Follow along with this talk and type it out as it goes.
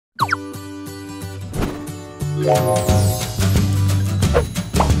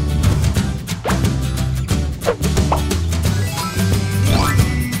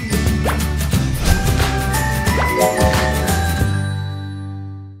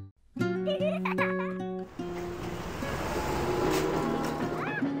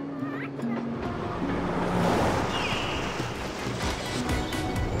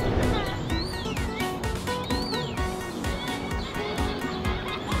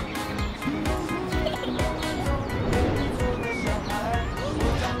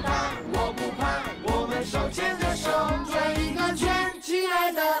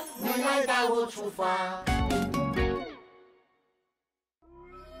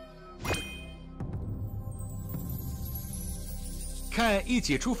看一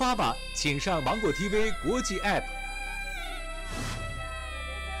起出发吧，请上芒果 TV 国际 APP。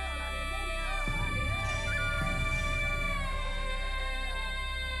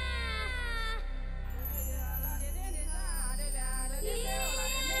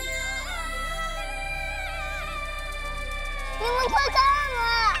你们快看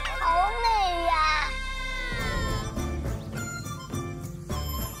啊，好美呀！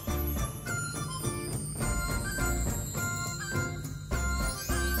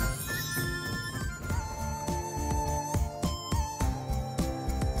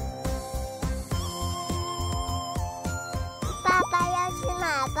爸爸要去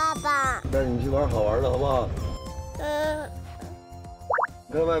哪？爸爸，带你去玩好玩的，好不好？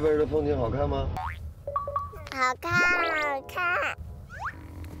看外边的风景好看吗？好看，好看。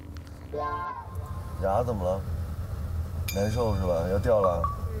牙怎么了？难受是吧？要掉了？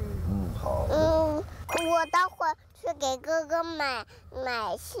好。我待会儿去给哥哥买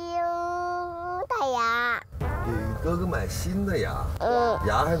新的牙。给哥哥买新的牙？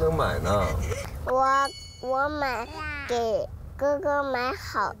牙还能买呢。我给哥哥买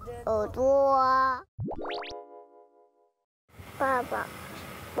好多。爸爸，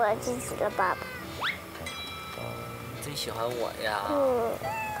我记起了爸爸。最喜欢我呀？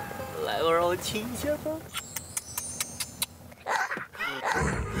来吧，让我亲一下吧。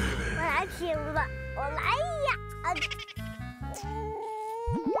我来亲吧，我来呀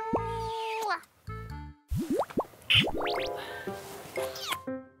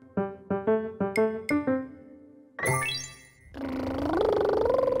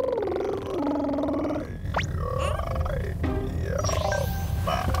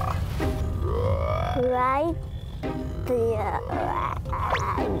！Right there.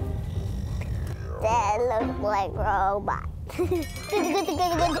 That looks like robot.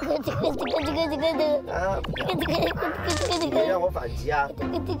 别让我反击啊！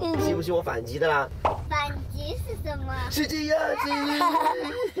信不信我反击的啦？反击是什么？是这样子。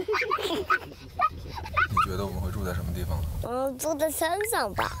你觉得我们会住在什么地方？住在山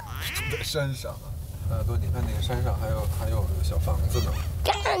上吧。住在山上啊？对，你看那个山上还有小房子呢。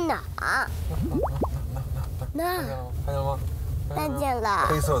在哪？那看见了吗？看见了。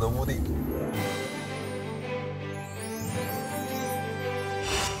黑色的屋顶。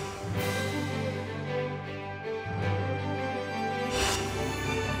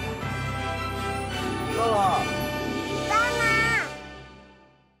到了。爸妈。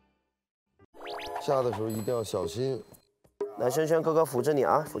下的时候一定要小心。来，轩轩哥哥扶着你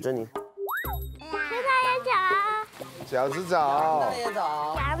啊，扶着你。饺子早，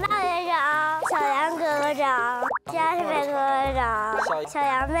杨大爷早，小杨哥哥早，嘉实哥哥早，小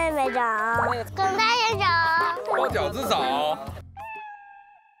杨妹妹早，耿大爷早，包饺子早。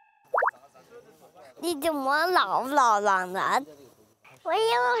你怎么老嚷的？我以为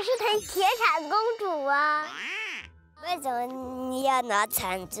我是铁铲公主啊！为什么你要拿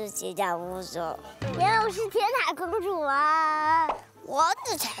铲子去家务说？因为我是铁铲公主啊！我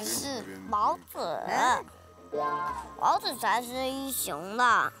的才是王子。王子才是英雄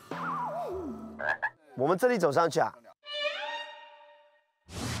呢。我们这里走上去啊。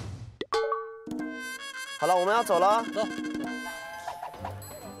好了，我们要走了。走。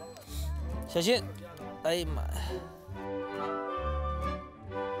小心！哎呀妈呀！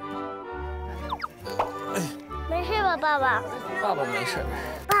没事吧，爸爸？爸爸没事。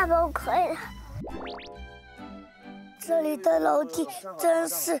爸爸，我可以了。这里的楼梯真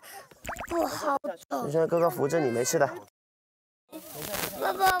是不好走。轩轩哥哥扶着你，没事的。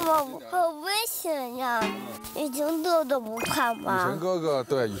爸爸，我很危险呀！雨辰哥都不怕吗？雨辰哥哥，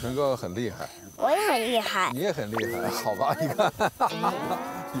对，雨辰哥哥很厉害。我也很厉害。你也很厉害，好吧？你看，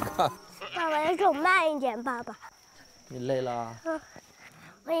你看。爸爸，要走慢一点，爸爸。你累了？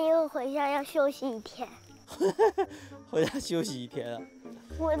我以为回家要休息一天。回家休息一天啊？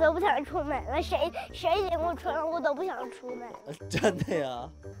我都不想出门了，谁领我出门，我都不想出门。真的呀？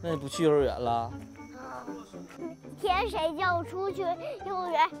那你不去幼儿园了？天谁叫我出去幼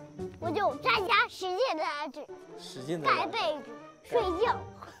儿园，我就在家使劲的盖被子睡觉，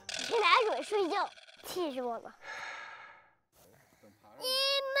吃奶水睡觉，气死我了！你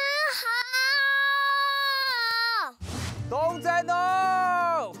们好，东在弄，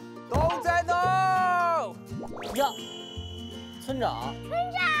东在弄。呀，村长，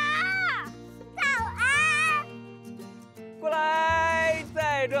早安。过来，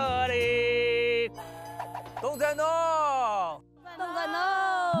在这里。东在弄，东在弄。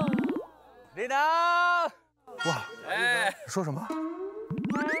领导。哇，哎，说什么？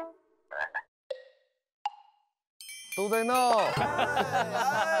都在闹。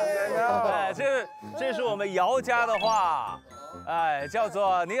哎，这是我们姚家的话，哎，叫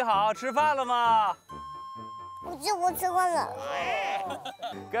做你好，吃饭了吗？我吃饭了。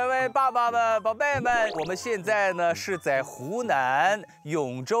各位爸爸们、宝贝们，我们现在呢是在湖南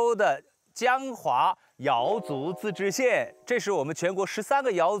永州的江华瑶族自治县，这是我们全国13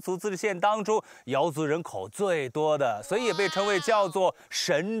个瑶族自治县当中瑶族人口最多的，所以也被称为叫做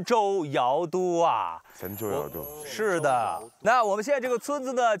神州瑶都啊。神州瑶都是的。那我们现在这个村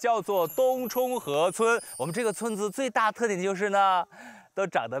子呢叫做东冲河村，我们这个村子最大特点就是呢，都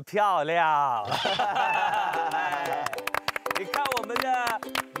长得漂亮。你看我们的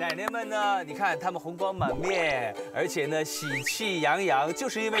奶奶们呢，你看她们红光满面，而且呢喜气洋洋，就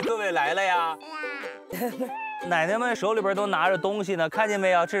是因为各位来了呀。奶奶们手里边都拿着东西呢，看见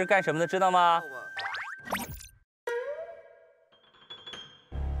没有？这是干什么的，知道吗？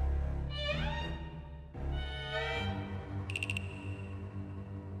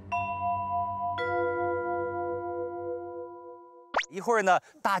一会儿呢，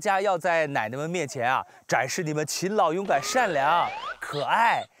大家要在奶奶们面前啊，展示你们勤劳、勇敢、善良、可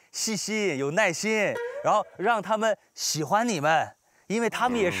爱、细心、有耐心，然后让他们喜欢你们，因为他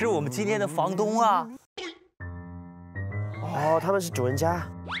们也是我们今天的房东啊。哦，他们是主人家。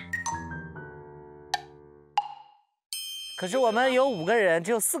可是我们有5个人，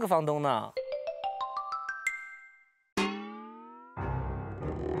只有4个房东呢。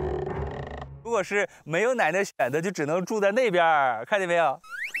如果是没有奶奶选的，就只能住在那边，看见没有？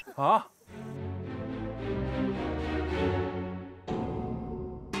啊？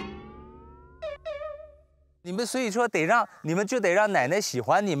你们所以说你们就得让奶奶喜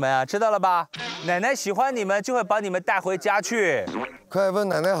欢你们啊，知道了吧？奶奶喜欢你们，就会把你们带回家去。快问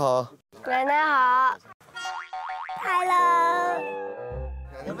奶奶好。奶奶好。Hello。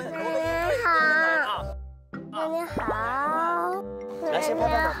奶奶好。奶奶好。来，先拍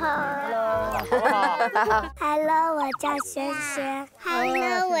拍好。Hello， 我叫轩轩。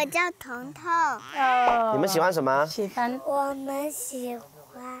Hello， 我叫彤彤。你们喜欢什么？喜欢我们喜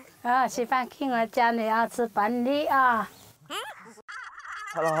欢。喜欢听我讲你要吃饭的啊。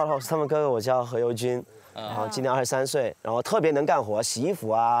Hello， 我是他们哥哥，我叫何猷君，然后今年23岁，然后特别能干活，洗衣服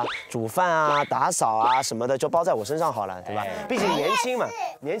啊、煮饭啊、打扫啊什么的，就包在我身上好了，对吧？毕竟年轻嘛，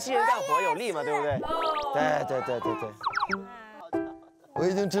年轻人干活有力嘛，对不对？对。我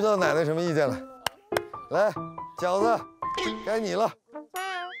已经知道奶奶什么意见了。来，饺子，该你了，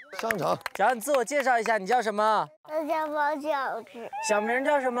上场。小安，自我介绍一下，你叫什么？我叫包饺子。小名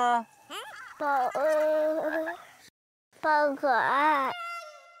叫什么？包可爱。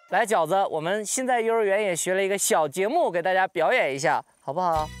来，饺子，我们现在幼儿园也学了一个小节目，给大家表演一下，好不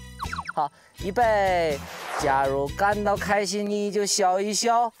好？好，预备。假如感到开心，你就笑一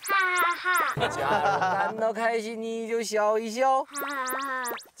笑。哈哈哈。假如感到开心，你就笑一笑。哈哈哈。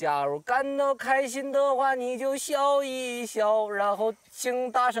假如感到开心的话，你就笑一笑，然后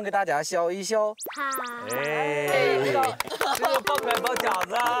请大声给大家笑一笑。哎，这个包可爱包饺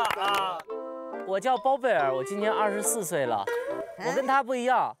子啊！我叫包贝尔，我今年24岁了。我跟他不一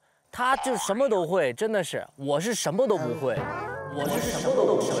样，他就什么都会，真的是。我是什么都不会，我是什么都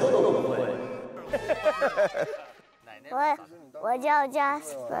不会。我叫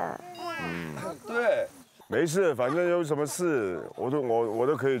Jasper。对。没事，反正有什么事我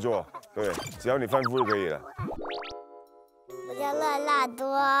都可以做，对，只要你吩咐就可以了。我叫乐辣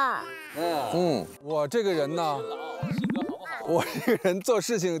多。我这个人呢，我这个人做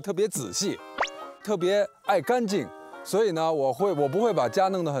事情特别仔细，特别爱干净，所以呢，我不会把家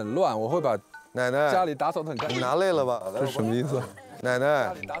弄得很乱，我会把奶奶家里打扫得很干净。你拿累了吧？这什么意思？奶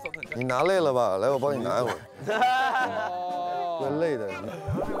奶，你拿累了吧？来，我帮你拿一会儿。怪累的，来，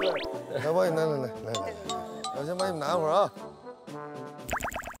帮你拿来，我先帮你拿会儿啊。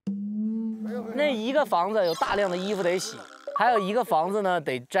那一个房子有大量的衣服得洗，还有一个房子呢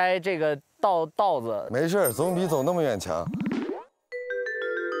得摘这个稻子。没事，总比走那么远强。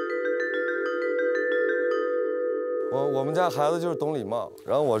我们家孩子就是懂礼貌，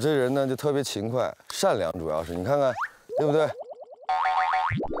然后我这人呢就特别勤快、善良，主要是你看看，对不对？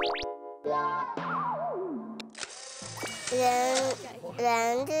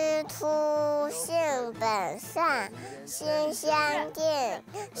人之初，性本善，性相近，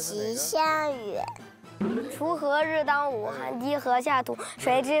习相远。锄禾日当午，汗滴禾下土。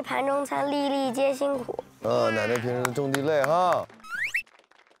谁知盘中餐，粒粒皆辛苦。奶奶平时种地累哈。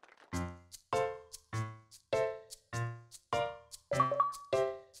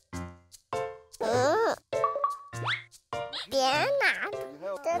别拿，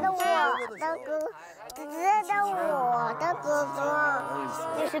这是我的哥，这是我的哥哥，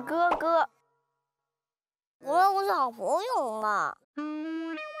这是哥哥。我们不是好朋友吗？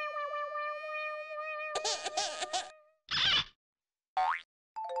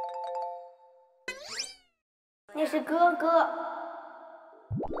那是哥哥。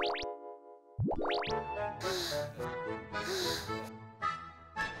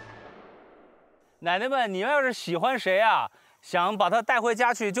奶奶们，你们要是喜欢谁啊，想把他带回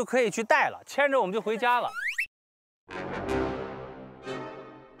家去，就可以去带了，牵着我们就回家了。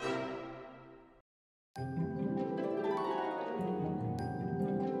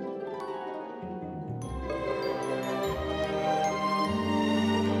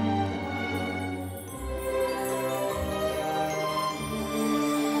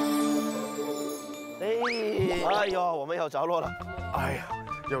哎呦，我们要着落了。哎呀，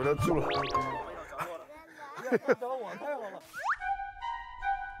有得住了。找我太好了。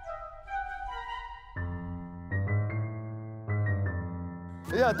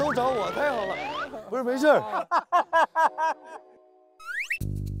哎呀，都找我太好了。不是，没事儿。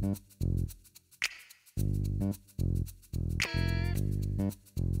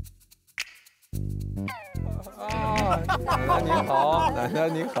啊，奶奶你好，奶奶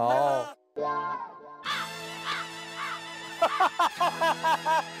你好。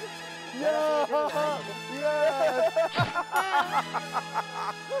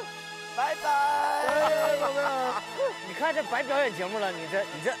拜拜，宝贝儿。你看这白表演节目了，你这。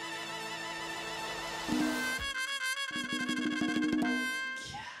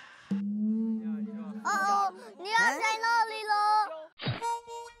哦，你要在哪里喽？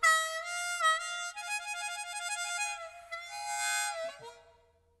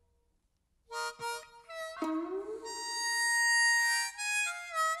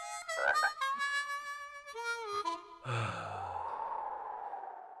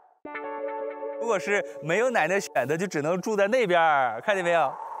如果是没有奶奶选的，就只能住在那边儿，看见没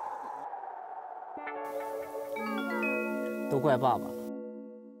有？都怪爸爸，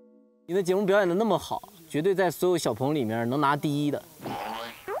你的节目表演的那么好，绝对在所有小朋友里面能拿第一的。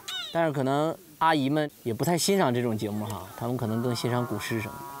但是可能阿姨们也不太欣赏这种节目哈，他们可能更欣赏古诗什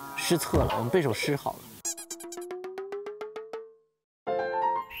么的。失策了，我们背首诗好了。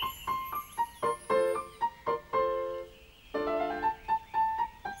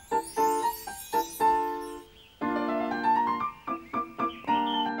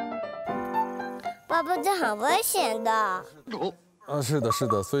爸爸，这很危险的。是的，是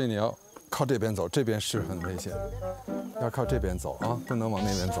的，所以你要靠这边走，这边是很危险，要靠这边走啊，不能往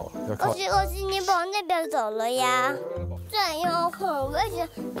那边走，要靠。可是你往那边走了呀，这样很危险，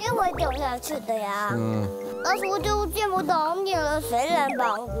你会掉下去的呀。但是我就见不到你了，谁来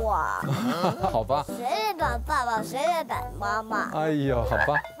帮我？好吧。谁来帮爸爸？谁来帮妈妈？哎呦，好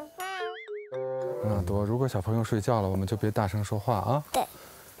吧。耳朵，如果小朋友睡觉了，我们就别大声说话啊。对。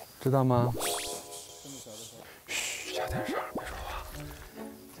知道吗？嘘，小点声，别说话，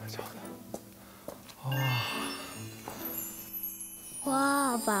悄悄的。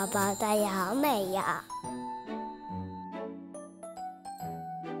哇，爸爸大爷好美呀！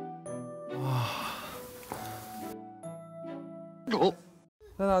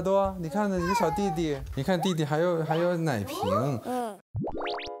那耳朵，你看你的小弟弟，你看弟弟还有奶瓶。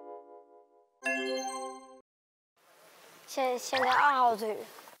现在2号这边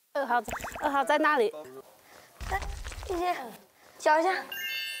2号在哪里？这些脚下，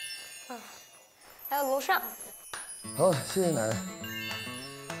还有楼上。好，谢谢奶奶。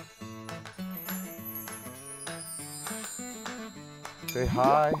Say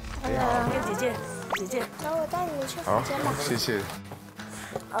hi，你好。跟姐姐。那我带你们去房间吧。谢谢。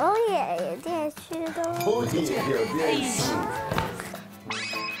哦耶，有电视的。哦耶，有电视。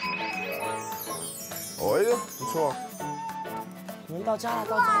哎呦，不错。我们到家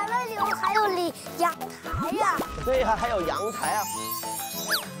了，哇，那里还有阳台呀！对呀，还有阳台啊。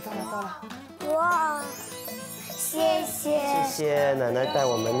到了。哇，谢谢。谢谢奶奶带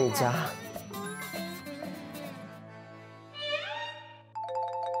我们那家。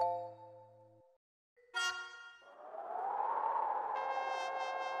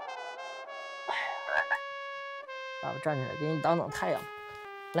爸爸站起来给你挡挡太阳。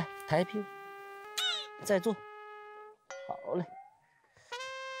来，抬屁股，再坐。好嘞。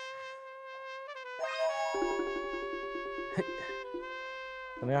嘿，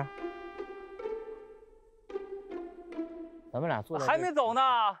怎么样？咱们俩坐在这还没走呢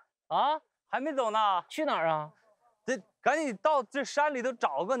啊，还没走呢。去哪儿啊？这赶紧到这山里头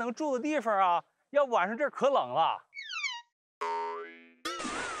找个能住的地方啊，要不晚上这儿可冷了。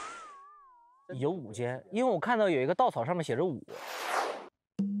有5间，因为我看到有一个稻草上面写着5。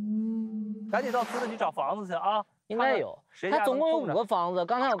赶紧到村子里找房子去啊！应该有，它总共有5个房子。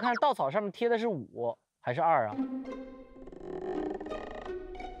刚才我看稻草上面贴的是5还是2啊？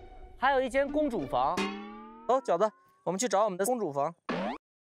还有一间公主房。走，饺子，我们去找我们的公主房。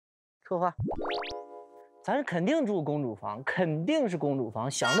出发。咱肯定住公主房，肯定是公主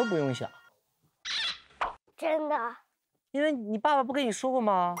房，想都不用想。真的？因为你爸爸不跟你说过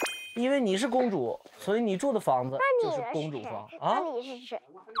吗？因为你是公主，所以你住的房子就是公主房啊。那你是谁？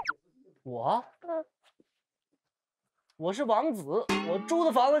我？我是王子，我住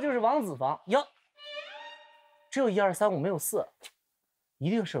的房子就是王子房哟。只有1、2、3、5，没有4，一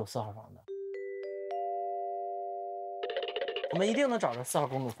定是有4号房的。我们一定能找着4号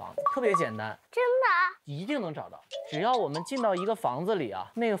公主房，特别简单。真的？一定能找到。只要我们进到一个房子里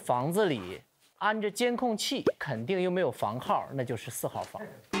啊，那个房子里安着监控器，肯定又没有房号，那就是4号房。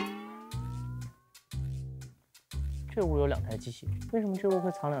这屋有2台机器，为什么这屋会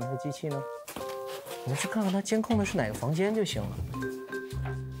藏2台机器呢？我们去看看它监控的是哪个房间就行了。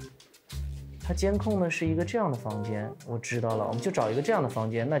它监控的是一个这样的房间，我知道了，我们就找一个这样的房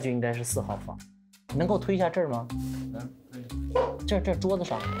间，那就应该是4号房。你能给我推一下这儿吗？这桌子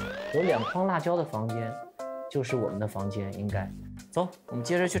上有2筐辣椒的房间，就是我们的房间，应该。走，我们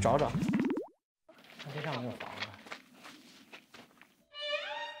接着去找找。看这上没有房子。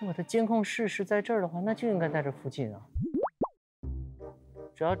如果它监控室是在这儿的话，那就应该在这附近啊。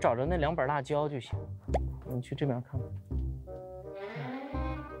只要找着那2本辣椒就行。我们去这边看看。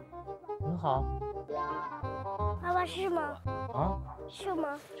你好。爸爸是吗？啊？是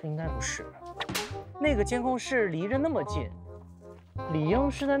吗？这应该不是。那个监控室离着那么近，理应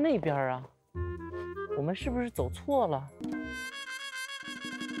是在那边啊。我们是不是走错了？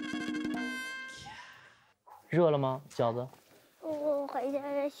热了吗，饺子？我回家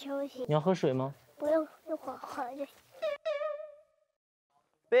再休息。你要喝水吗？不用，一会儿喝就行。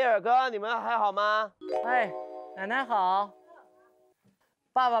贝尔哥，你们还好吗？哎，奶奶好。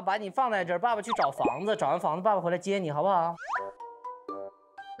爸爸把你放在这儿，爸爸去找房子，找完房子爸爸回来接你，好不好？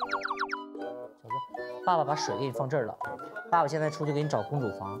小子，爸爸把水给你放这儿了。爸爸现在出去给你找公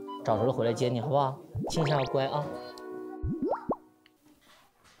主房，找着了回来接你，好不好？亲一下要乖啊。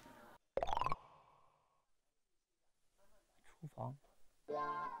厨房，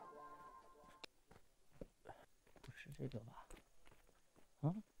不是这个吧？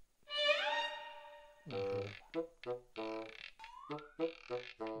嗯？不是，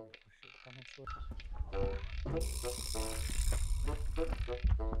刚才说的。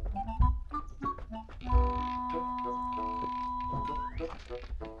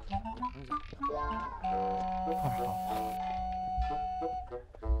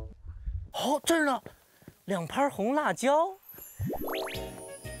哦，这儿呢，2盘红辣椒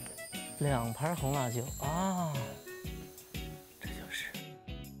，2盘红辣椒啊，这就是，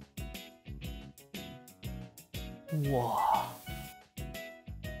哇！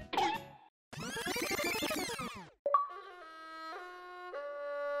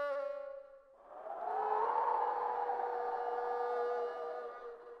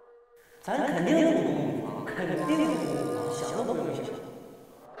咱肯定住公主房，肯定住公主房，想都不用想。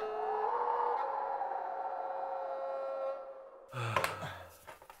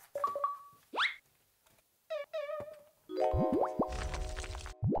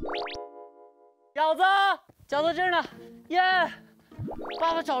饺子这儿呢，耶！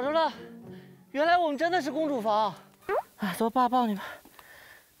爸爸找着了，原来我们真的是公主房。哎，走，爸抱你们，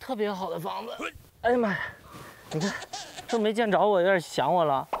特别好的房子。哎呀妈呀，你看，这没见着我，有点想我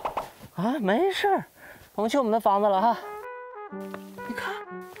了。啊，没事儿，我们去我们的房子了哈。你看，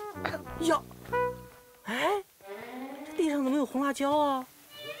呀，哎，这地上怎么有红辣椒啊？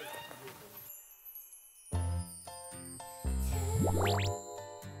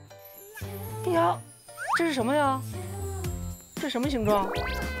呀，这是什么呀？这什么形状？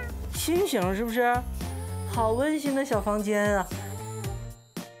心形是不是？好温馨的小房间啊！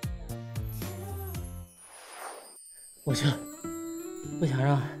我就不想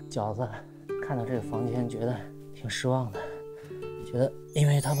让饺子看到这个房间觉得挺失望的，觉得因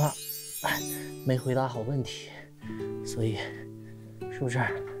为他爸没回答好问题，所以是不是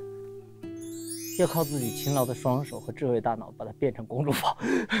要靠自己勤劳的双手和智慧大脑把它变成公主抱。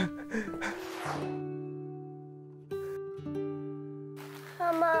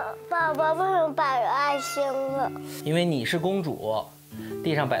妈妈，爸爸为什么摆爱心了？因为你是公主，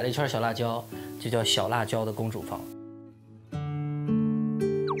地上摆了一圈小辣椒，就叫小辣椒的公主抱。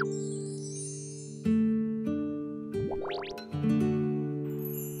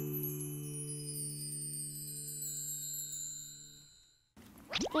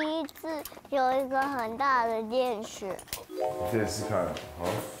第一次有一个很大的电视。电视看了，好。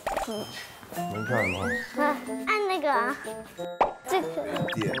能看吗？按那个啊，这个。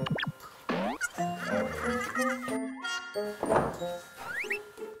点。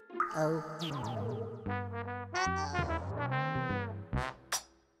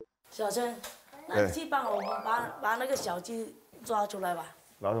小春，那你去帮我们把那个小鸡抓出来吧。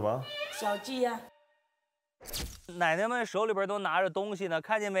拿什么？小鸡呀。奶奶们手里边都拿着东西呢，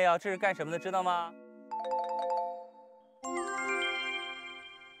看见没有？这是干什么的，知道吗？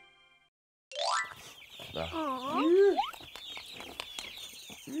来，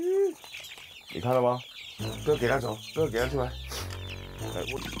你看了吗？不要给他走，不要给他出来。来，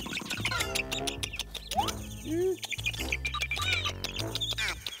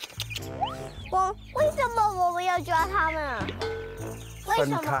为什么我们要抓他们啊？为什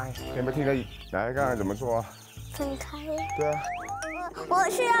么？分开，你有没有听到奶奶刚才怎么说啊？分开。对啊。我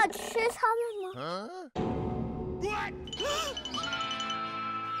是要吃它们吗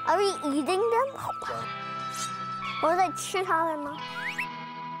？Are we eating them？ 我在吃它们吗？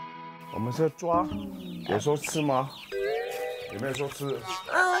我们是要抓，有说吃吗？有没有说吃？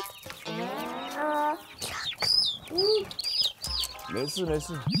没事没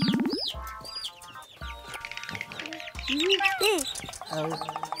事。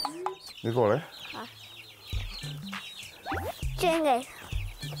你过来。好。这个。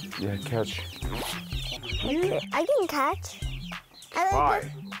Yeah, catch. I can catch. Why?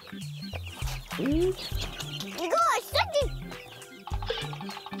 你给我伸进。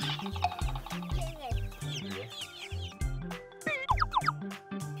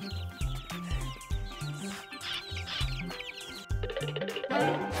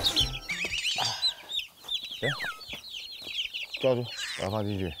抓住，把它放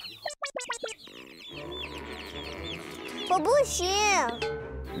进去。我不行。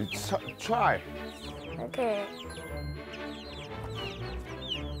你 try。OK。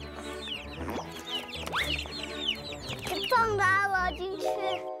放它了进去。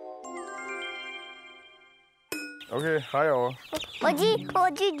OK， 还有。我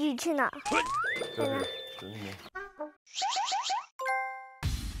自己去拿。对。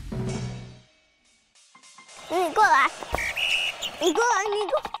你过来，你过来，你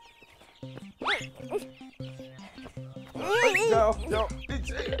过。加油，加油！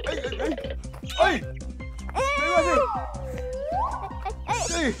哎，没关系。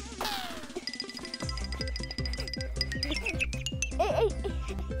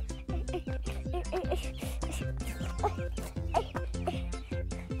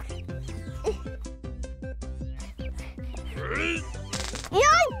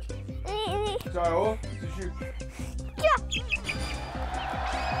加油，继续。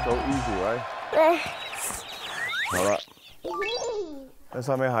都easy，来。对。好了。那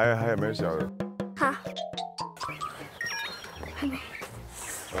上面还有没有小的？好。还没。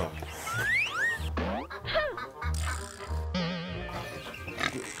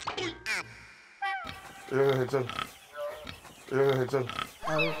正。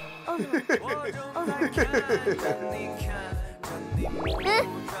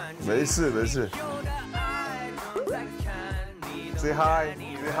没事。Say hi.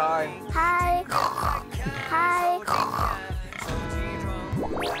 Hi.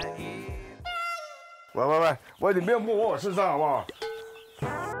 喂，你不要摸我身上好不好？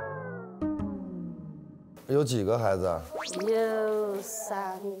有几个孩子啊？有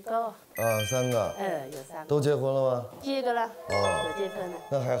3个。啊，3个。有3个。都结婚了吗？结个了。哦，都结婚了。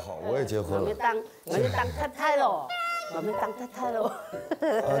那还好，我也结婚了。我们当太太了。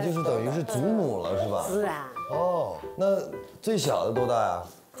啊，就是等于是祖母了，是吧？是啊。哦，那最小的多大呀？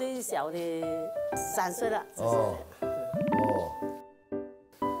最小的3岁了。哦。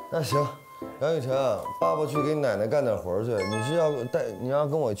那行，杨雨晨，爸爸去给你奶奶干点活去。你要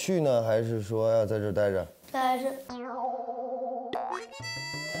跟我去呢，还是说要在这待着？待着。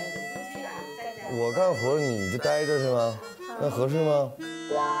我干活你就待着是吗？那合适吗？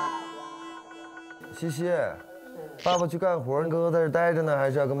西西，爸爸去干活，哥哥在这待着呢，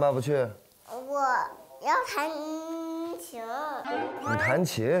还是要跟爸爸去？我要弹琴。你弹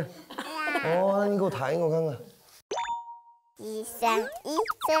琴？哦，那你给我弹一个我看看。1、3、1、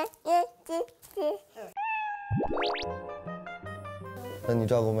3、1、4、4。那你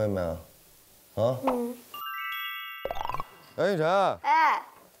照顾妹妹啊？啊？嗯。杨雨晨，哎。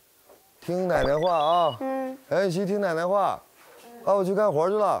听奶奶话啊！嗯。杨雨琪，听奶奶话，爸爸去干活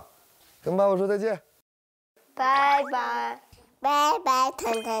去了，跟爸爸说再见。拜拜。拜拜，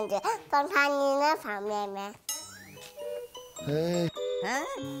腾腾姐，帮他你那方便面。哎。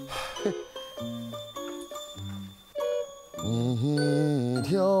你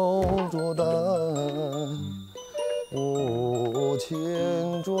挑着担，我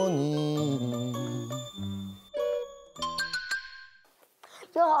牵着你。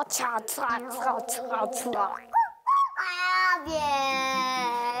要擦擦擦擦擦。别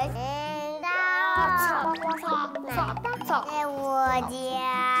在我家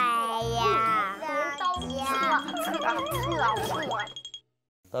呀！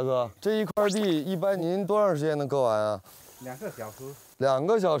大哥，这一块地一般您多长时间能割完啊？2个小时。2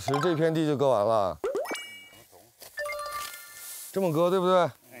个小时，这片地就割完了。这么割对不对？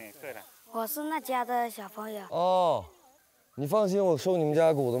哎，对了。我是那家的小朋友。哦，你放心，我收你们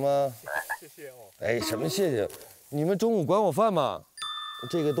家谷子吗？谢谢哦。哎，什么谢谢？你们中午管我饭嘛，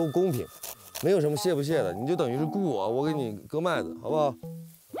这个都公平，没有什么谢不谢的，你就等于是雇我，我给你割麦子，好不好？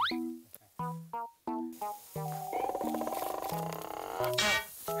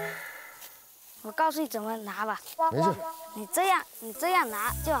我告诉你怎么拿吧。没事。你这样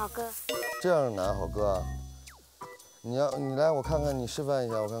拿就好割。这样拿好割啊？你来，我看看，你示范一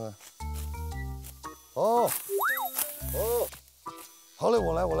下，我看看。哦，好嘞，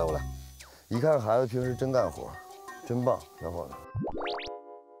我来。一看孩子平时真干活，真棒，小伙子。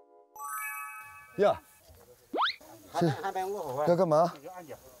呀，这要干嘛？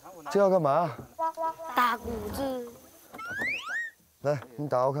这要干嘛？打谷子。来，你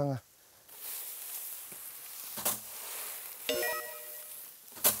打我看看。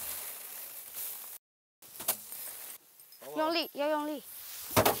用力，要用力。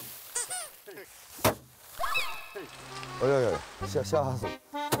哎呦，吓死我！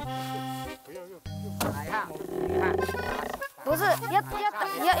不是，要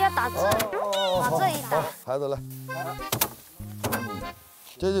打字，把这一打。孩子来，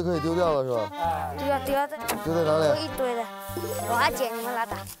这就可以丢掉了是吧？丢在哪里？一堆的，我来捡，你们来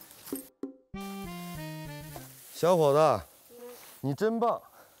打。小伙子，你真棒！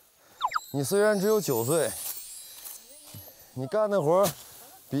你虽然只有9岁，你干的活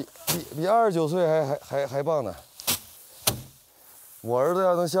比29岁还棒呢。我儿子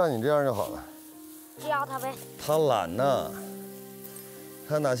要能像你这样就好了。教他呗。他懒呐，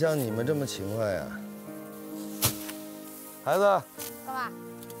他哪像你们这么勤快呀？孩子，干嘛？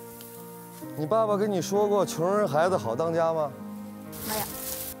你爸爸跟你说过穷人孩子好当家吗？没有。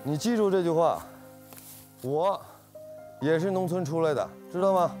你记住这句话。我也是农村出来的，知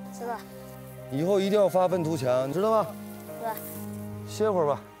道吗？知道。以后一定要发愤图强，你知道吗？知道。歇会儿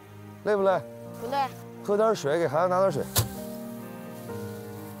吧，累不累？不累。喝点水，给孩子拿点水。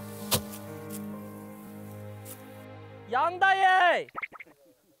杨大爷，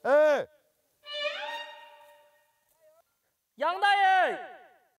哎，杨大爷，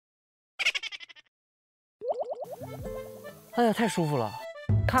哎呀，太舒服了！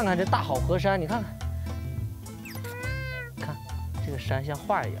看看这大好河山，你看看，看这个山像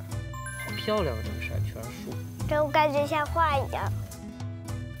画一样，好漂亮啊！这个山全是树，这我感觉像画一样。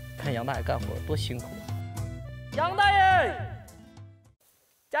看杨大爷干活多辛苦！杨大爷，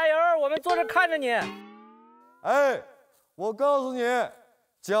加油！我们坐着看着你。哎。我告诉你，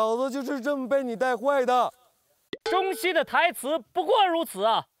饺子就是这么被你带坏的。中戏的台词不过如此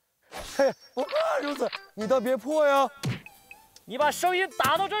啊！嘿，不过如此，你倒别破呀！你把声音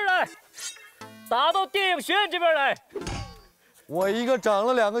打到这儿来，打到电影学院这边来。我一个长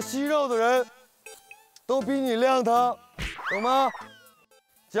了2个息肉的人，都比你亮堂，懂吗？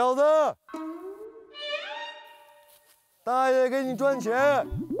饺子，大爷给你赚钱。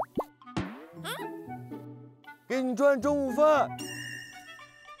给你赚中午饭，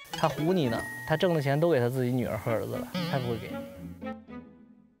他唬你呢，他挣的钱都给他自己女儿和儿子了，才不会给你。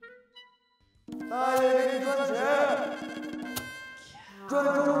大爷给你赚钱，赚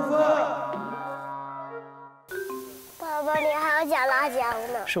中午饭。爸爸，你还要剪辣椒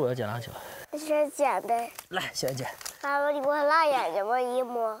呢。是我要剪辣椒。是剪的。来，先剪。爸爸，你给我辣眼睛吧，一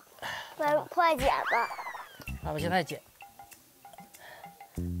摸。快剪吧。爸爸现在剪。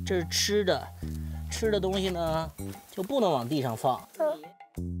这是吃的。吃的东西呢，就不能往地上放。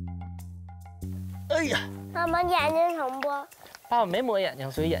哎呀，妈妈眼睛疼不？爸爸没抹眼睛，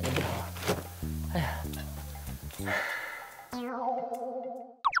所以眼睛不疼。哎呀，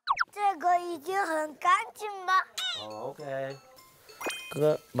这个已经很干净了。哦 ，OK。哥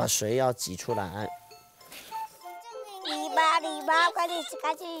哥把水要挤出来。篱笆，快点洗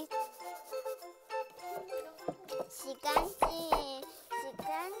干净。洗干净，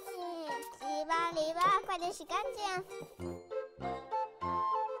篱笆，快点洗干净。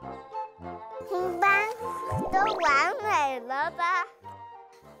笆都完美了吧？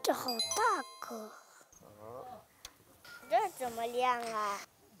这好大个，这怎么晾啊？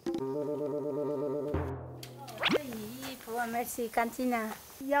这衣服还没洗干净啊，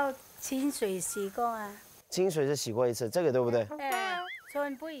要清水洗过啊。清水是洗过一次，这个对不对？哎，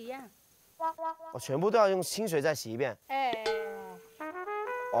全不一样。我全部都要用清水再洗一遍。哎。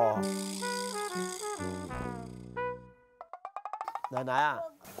哦。奶奶啊，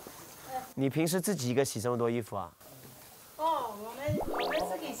你平时自己一个洗这么多衣服啊？哦，我们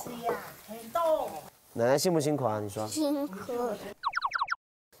自己洗呀，很多。奶奶辛不辛苦啊？你说。辛苦。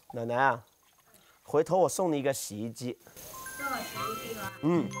奶奶啊，回头我送你一个洗衣机。送我洗衣机吗？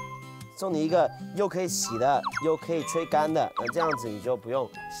嗯。送你一个又可以洗的，又可以吹干的，这样子你就不用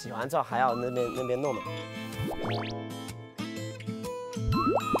洗完之后还要那边弄的。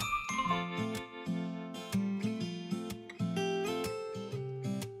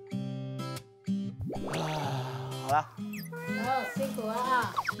好了。哦，辛苦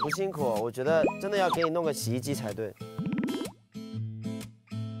啊！不辛苦，我觉得真的要给你弄个洗衣机才对。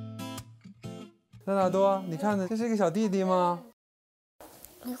那大多，你看这是一个小弟弟吗？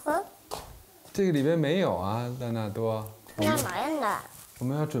你喝。这个里边没有啊，兰纳多。那哪样的？我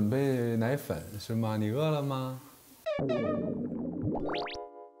们要准备奶粉是吗？你饿了吗？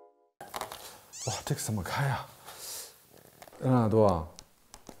哇，这个怎么开啊？兰纳多，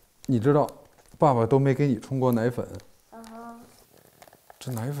你知道，爸爸都没给你冲过奶粉。这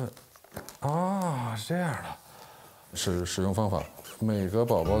奶粉，啊，是这样的。使用方法，每个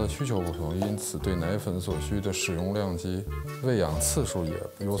宝宝的需求不同，因此对奶粉所需的使用量及喂养次数也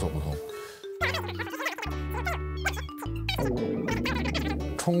有所不同。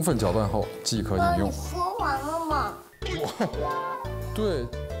充分搅拌后即可饮用。你说完了吗？对。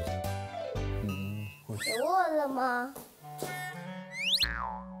你饿了吗？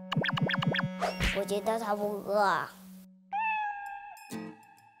我觉得他不饿。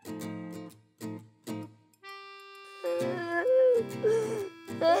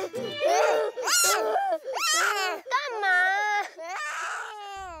干嘛？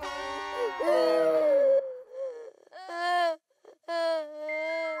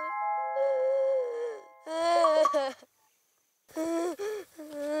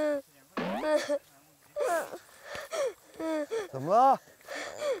怎么了？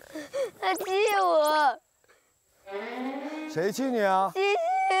他气我。谁气你啊？西西。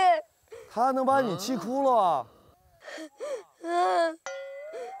他能把你气哭了啊？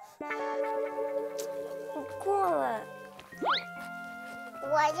我过了。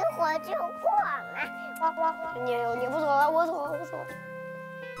我一会儿就过了。你不走了，我走了，我走了。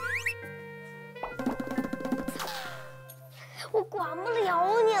我管不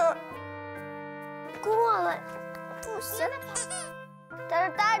了你了。过了，不行，在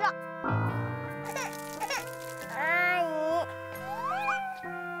这待着。阿姨，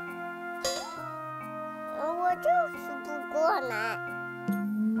我就是不过来。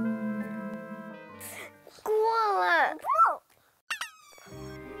过了。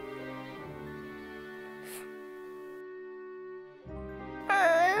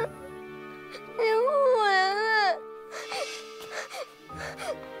你回来。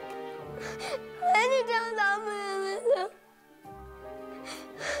还是张大妹妹的。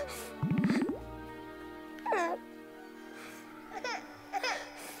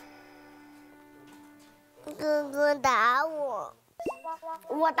哥哥打我，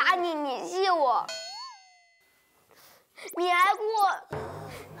我打你，你气我，你还哭。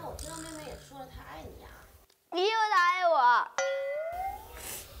那我听到妹妹也说了，她爱你呀。你又打我。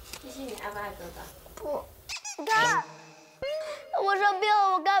西西，你爱不爱哥哥？不，你看。我生病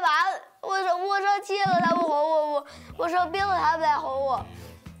了，我干嘛？我生气了，他不哄我。我生病了，他不来哄我。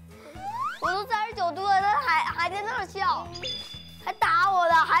我都39度了，他还在那儿笑，还打我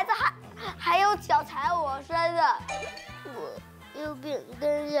呢，孩子还用脚踩我身子。我有饼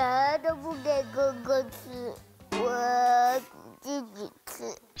干啥都不给哥哥吃，我自己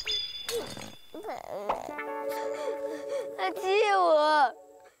吃。他气我。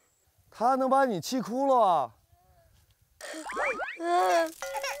他能把你气哭了啊？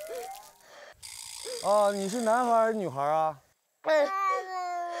啊，你是男孩还是女孩啊？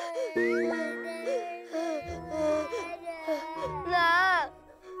男。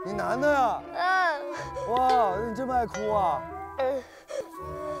你男的呀？哇，你这么爱哭啊？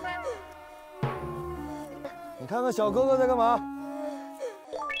你看看小哥哥在干嘛？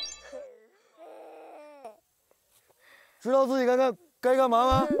知道自己该干嘛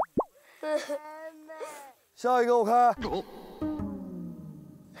吗？笑一个我看。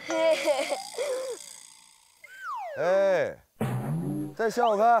哎，再笑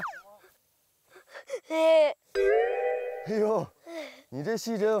我看。哎呦，你这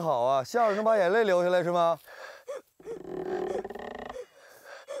戏真好啊，笑着能把眼泪流下来是吗？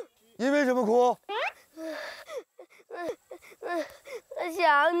因为什么哭？我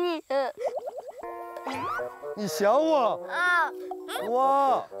想你。你想我？啊！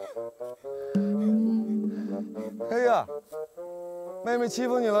哇！哎呀，妹妹欺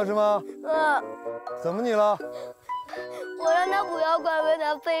负你了是吗？怎么你了？我让他不要关门，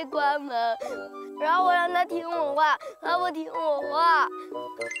他非关门。然后我让他听我话，他不听我话。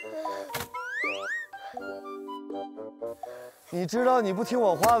你知道你不听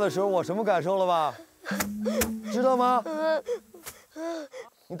我话的时候我什么感受了吧？知道吗？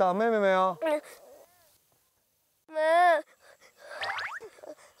你打妹妹没有？没。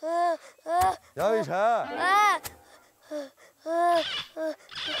姚雨辰。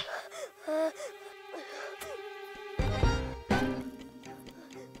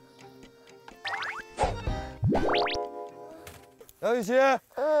姚雨琪。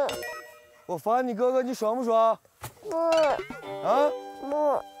我罚你哥哥，你爽不爽？不。啊？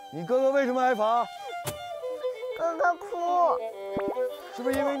不。你哥哥为什么挨罚？哥哥哭。是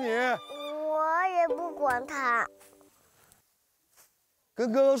不是因为你？我也不管他。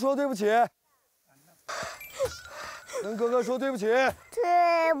跟哥哥说对不起。跟哥哥说对不起。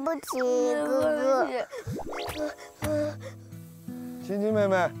对不起，哥哥。亲亲妹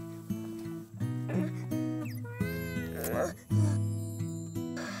妹。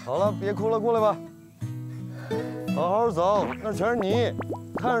好了，别哭了，过来吧。好好走，那全是泥，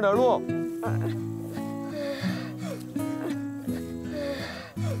看着点路。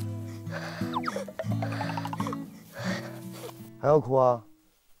还要哭啊？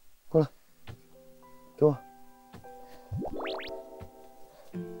过来，给我。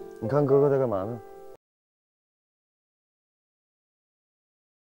你看哥哥在干嘛呢？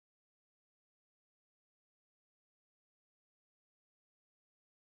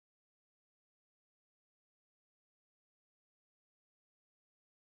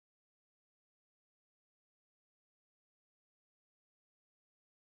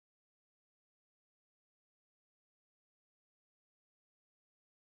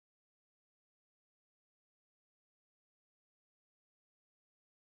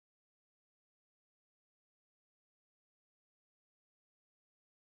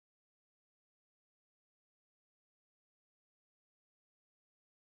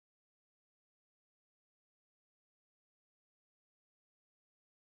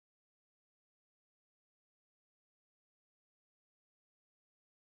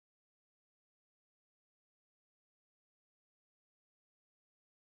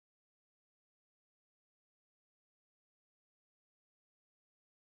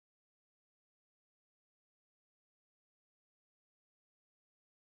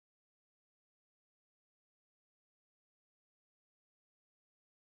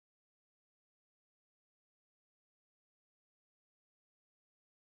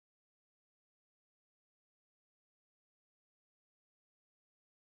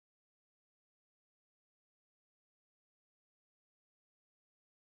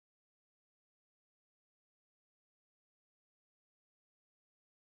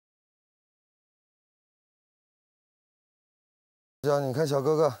教你看小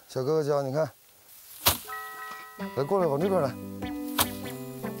哥哥，小哥哥教你看，来过来往这边来，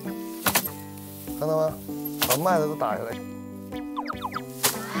看到吗？把麦子都打下来，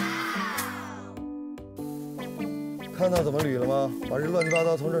看到怎么捋了吗？把这乱七八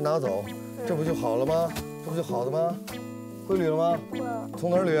糟从这儿拿走，这不就好了吗？这不就好的吗？会捋了吗？会。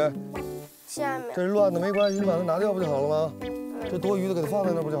从哪儿捋？下面。这是乱的，没关系，你把它拿掉不就好了吗？这多余的给它放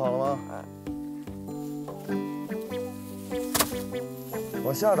在那儿不就好了吗？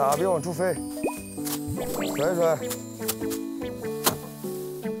往下打，别往出飞，甩一甩。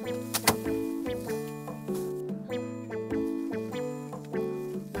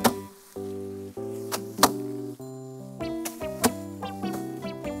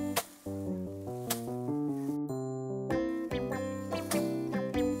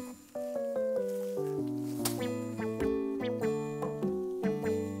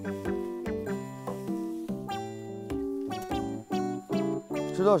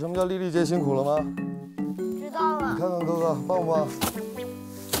知道什么叫粒粒皆辛苦了吗？知道了。你看看哥哥棒不棒？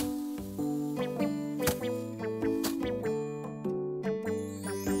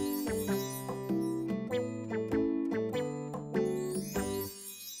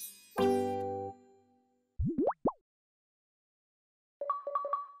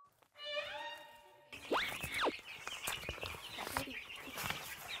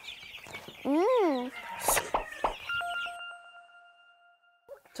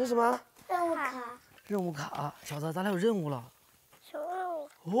这是什么？任务卡。任务卡，小子，咱俩有任务了。什么任务？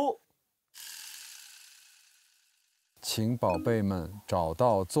哦。请宝贝们找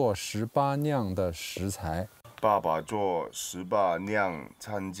到做18酿的食材。爸爸做18酿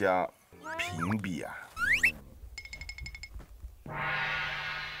参加评比啊。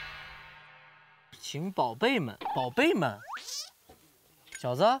请宝贝们，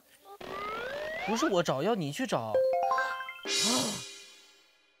小子，不是我找，要你去找。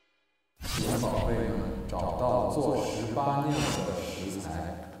请宝贝们找到做18酿的食材。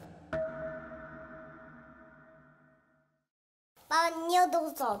爸爸，你有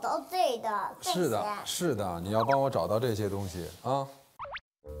都找到对的。是的，你要帮我找到这些东西啊，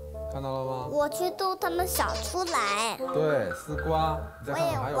看到了吗？我去逗他们想出来。对，丝瓜。你再看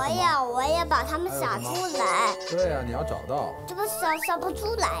看还有什么？我也把他们想出来。对呀，你要找到。这不想不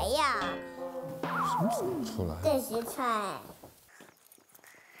出来呀？什么想不出来？这些菜。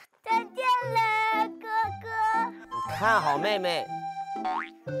再见了，哥哥。看好妹妹。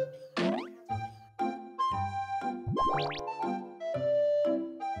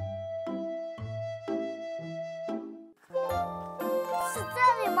是这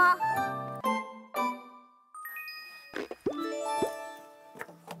里吗？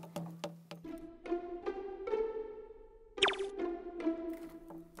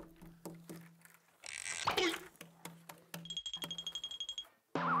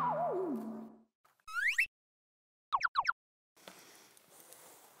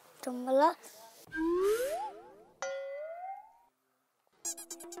怎么了？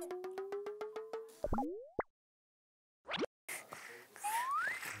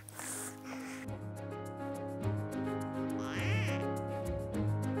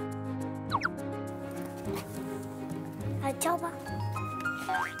来叫吧。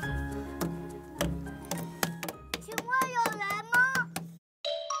请问有人吗？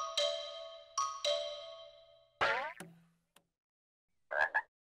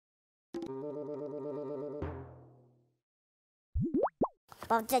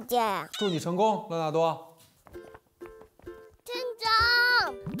宝再见。祝你成功，乐纳多。村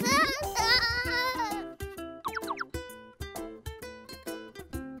长，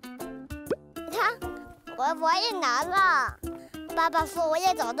你看，我也拿了。爸爸说我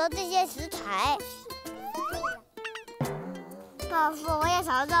也找到这些食材。爸爸说我也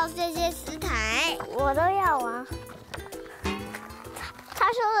找到这些食材，我都要啊。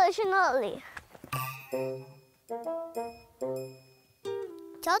他说的是那里。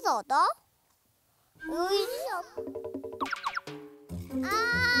小走的，有一只啊！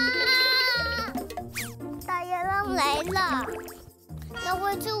大野狼来了，那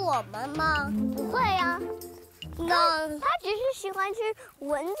会吃我们吗？不会呀。那他只是喜欢吃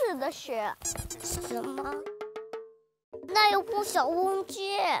蚊子的屎。什么？那有不少公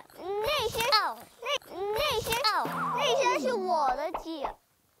鸡，那些是我的鸡。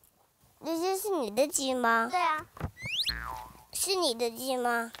那些是你的鸡吗？对啊。是你的鸡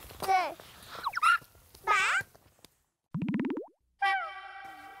吗？对。爸。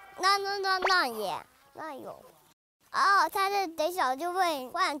那有。哦，他在等小就喂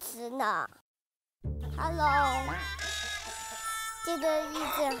饭吃呢。Hello。这个意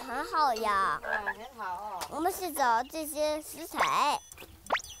思很好呀。很好哦。我们是找这些食材。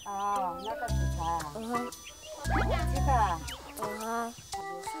哦，那个食材啊。嗯哼。这个。嗯哼。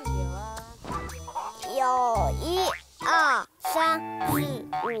是有啊。有1、2、3、4、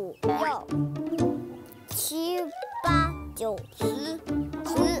5、6、7、8、9、10、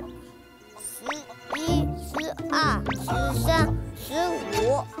11、12、13、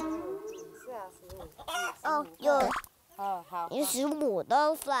15。是啊，15。哦，有。哦，好。有15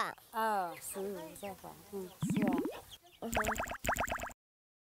都算。哦，15再算，是啊。嗯哼。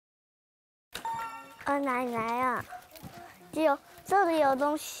奶奶啊，这里有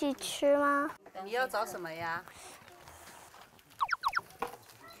东西吃吗？你要找什么呀？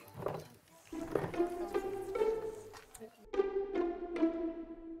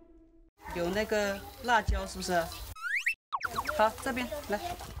有那个辣椒是不是？好，这边来，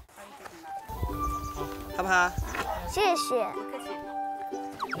好不好？谢谢。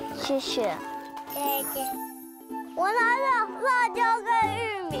谢谢。我拿到辣椒跟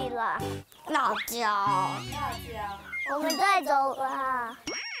玉米了。辣椒。我们再走吧。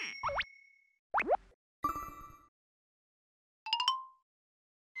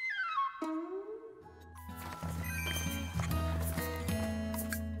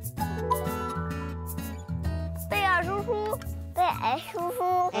贝尔叔叔，贝尔叔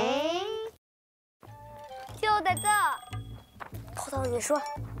叔，就在这。偷偷你说。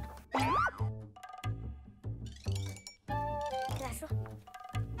跟他说。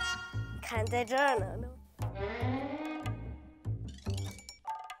看在这儿呢。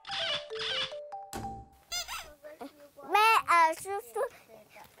威尔叔叔，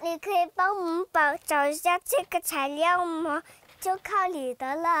你可以帮我们找一下这个材料吗？就靠你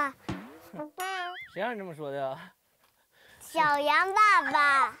的了。谁让你这么说的呀？小羊爸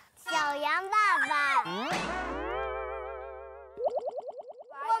爸，小羊爸爸。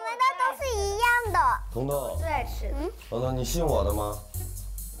我们的都是一样的。彤彤，最爱吃。彤彤，你信我的吗？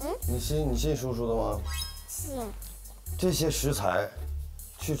你信叔叔的吗？信。这些食材，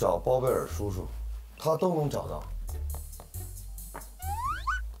去找包贝尔叔叔，他都能找到。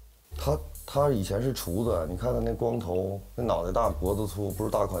他以前是厨子，你看他那光头，那脑袋大脖子粗，不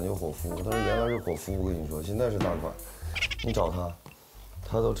是大款就伙夫，但是原来是伙夫，我跟你说，现在是大款。你找他，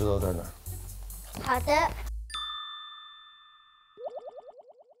他都知道在哪儿。好的。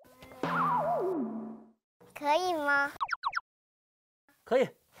可以吗？可以。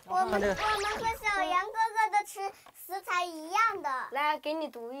我们和小杨哥哥的食材一样的。来，给你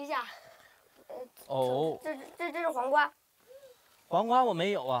读一下。哦。这是黄瓜。黄瓜我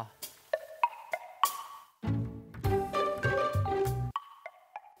没有啊。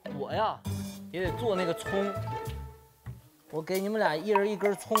我呀，也得做那个葱。我给你们俩一人一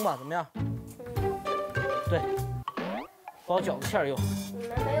根葱吧，怎么样？对，包饺子馅儿用。你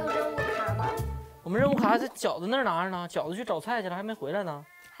们没有任务卡吗？我们任务卡还在饺子那儿拿着呢，饺子去找菜去了，还没回来呢。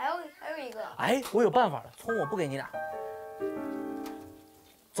还有一个。哎，我有办法了，葱我不给你俩。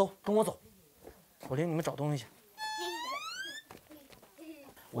走，跟我走，我领你们找东西去。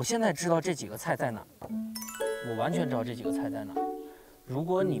我现在知道这几个菜在哪，我完全知道这几个菜在哪。如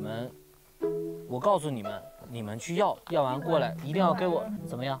果你们，我告诉你们，你们去要完过来，一定要给我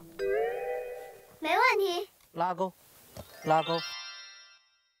怎么样？没问题。拉钩，拉钩。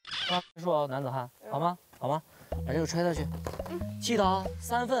拉住啊，男子汉，好吗？好吗？把这个揣下去。记得啊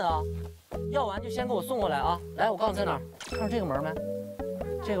，3份啊。要完就先给我送过来啊。来，我告诉你在哪儿，看到这个门没？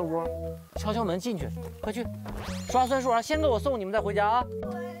这个屋，敲门进去，快去。刷算数啊，先给我送，你们再回家啊。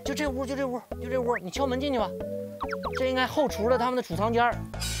就这屋，就这屋，就这屋，你敲门进去吧。这应该后厨的他们的储藏间。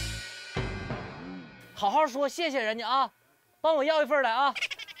好好说，谢谢人家啊，帮我要一份来啊。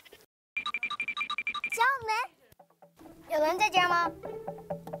敲门，有人在家吗？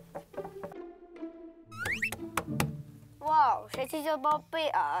哇，谁去叫包贝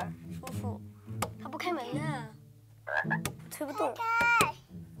尔叔叔？他不开门呢，推不动。开。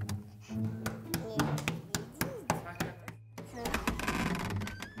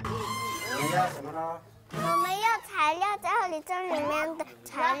你要什么呢？我们要材料，在里面的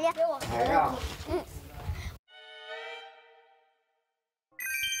材料。材料。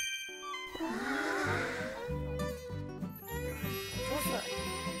竹笋、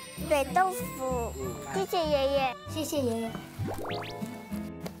水豆腐。谢谢爷爷，谢谢爷爷。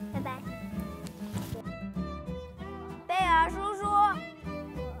拜拜。贝尔叔叔，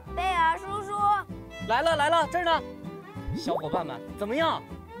贝尔叔叔，来了，这儿呢。小伙伴们，怎么样？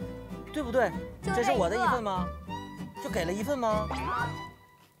对不对？这是我的一份吗？就给了一份吗？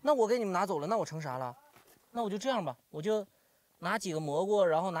那我给你们拿走了，那我成啥了？那我就这样吧，我就拿几个蘑菇，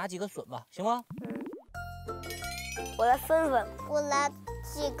然后拿几个笋吧，行吗？我来分分。我来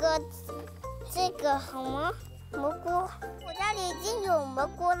几个这个好吗？蘑菇，我家里已经有蘑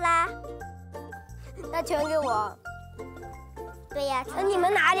菇啦。那全给我。对呀，那你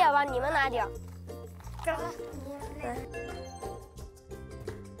们拿点吧，你们拿点。这个。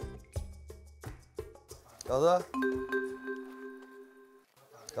饺子，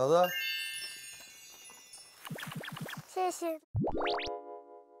饺子，谢谢。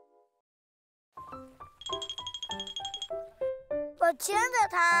我牵着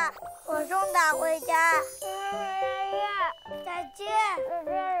它，我送它回家。再见。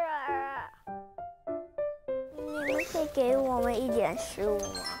你们可以给我们一点食物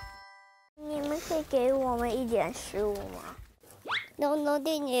吗？你们可以给我们一点食物吗？能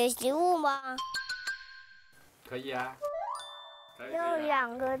给你食物吗？可以啊。要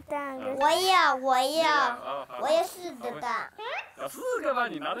2个蛋。我要4个蛋。要4个吧？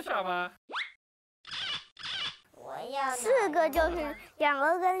你拿得下吗？我要4个，就是2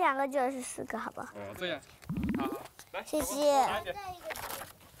个跟2个就是4个，好不好？哦，这样。好，来。谢谢。啊，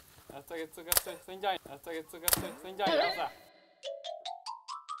这个生姜，这个生姜也是。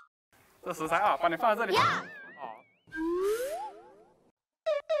这食材啊，把你放在这里。好。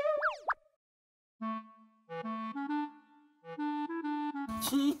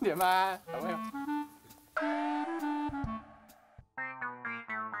轻一点嘛，小朋友。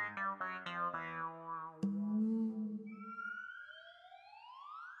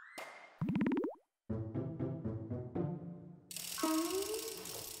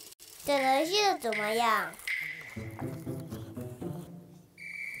整游戏的怎么样？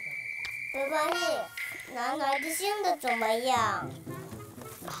没关系，拿来的新的怎么样？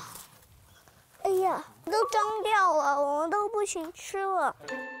哎呀，都脏掉了，我们都不行吃了。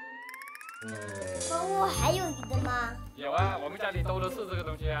宠物还有你的吗？有啊，我们家里都是这个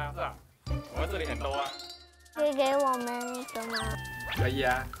东西啊，是吧？我们这里很多啊。可以给我们一个吗？可以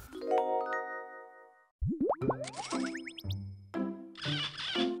啊。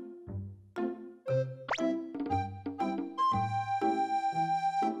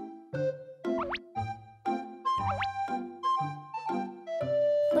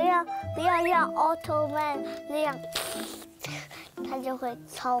不要让奥特曼那样，它就会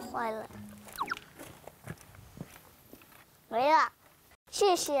超坏了。没了，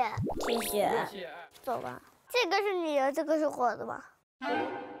谢谢。走吧。这个是你的，这个是我的吧？因为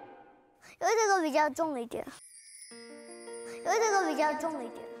这个比较重一点。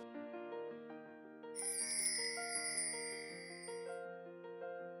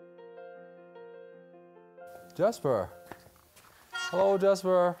Jasper。Hello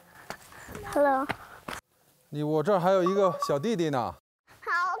Jasper。Hello。我这儿还有一个小弟弟呢。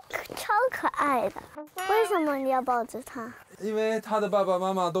超可爱的。为什么你要抱着他？因为他的爸爸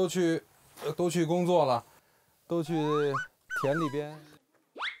妈妈都去工作了，都去田里边。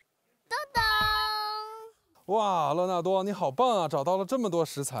噔噔！哇，勒纳多，你好棒啊，找到了这么多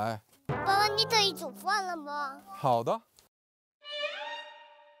食材。爸爸，你可以煮饭了吗？好的。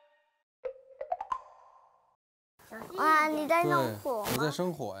哇，你在弄火吗？我在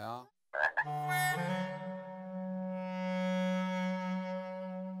生火呀。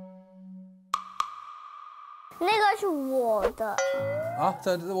那个是我的。啊，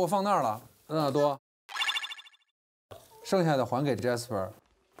我放那儿了，勒纳多。剩下的还给 Jasper。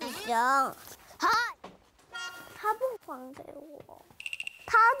不行，嗨，他不还给我，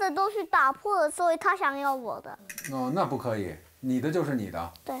他的都是打破了，所以他想要我的。哦，那不可以，你的就是你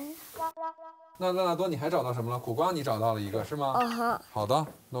的。对。那勒纳多，你还找到什么了？苦瓜你找到了一个是吗？嗯哼。好的，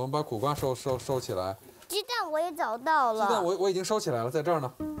那我们把苦瓜收起来。鸡蛋我也找到了。鸡蛋我已经收起来了，在这儿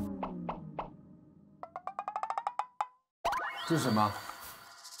呢。这是什么？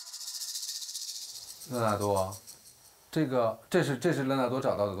勒纳多，这是勒纳多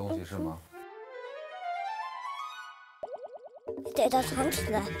找到的东西是吗？给它藏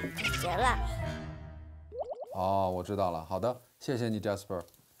起来，结了。哦，我知道了。好的，谢谢你 Jasper。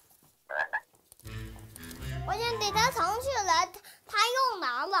我想给它藏起来，他又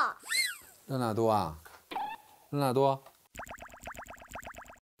拿了。勒纳多啊，勒纳多，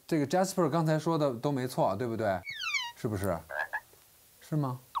这个 Jasper 刚才说的都没错，对不对？是不是？是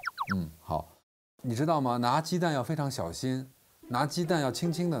吗？好。你知道吗？拿鸡蛋要非常小心，拿鸡蛋要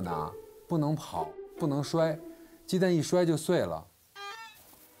轻轻的拿，不能跑，不能摔，鸡蛋一摔就碎了。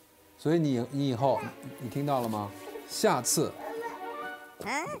所以你以后你听到了吗？下次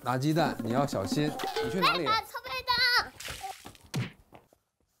拿鸡蛋你要小心。你去哪里？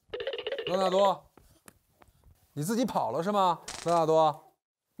勒纳多，你自己跑了是吗？勒纳多，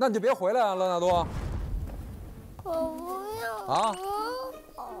那你就别回来啊，勒纳多。我不要。啊？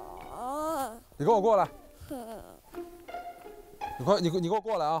你给我过来。你给我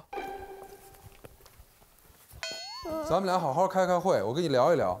过来啊！咱们俩好好开会，我跟你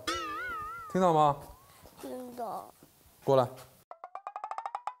聊一聊，听到吗？听到。过来。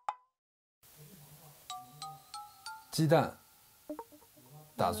鸡蛋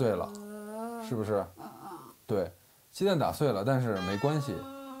打碎了，是不是？对，鸡蛋打碎了，但是没关系。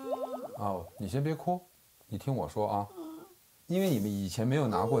哦，你先别哭，你听我说啊，因为你们以前没有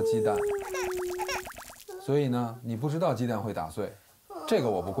拿过鸡蛋，所以呢，你不知道鸡蛋会打碎，这个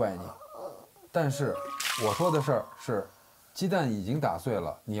我不怪你。但是我说的事儿是，鸡蛋已经打碎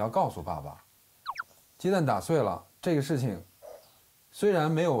了，你要告诉爸爸。鸡蛋打碎了，这个事情虽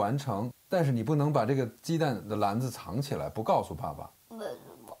然没有完成，但是你不能把这个鸡蛋的篮子藏起来，不告诉爸爸。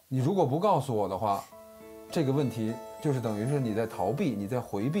你如果不告诉我的话，这个问题就是等于是你在逃避，你在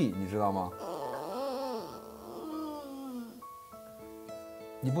回避，你知道吗？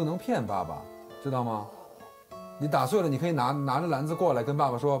你不能骗爸爸，知道吗？你打碎了，你可以拿着篮子过来跟爸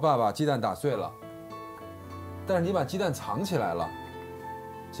爸说：“爸爸，鸡蛋打碎了。”但是你把鸡蛋藏起来了，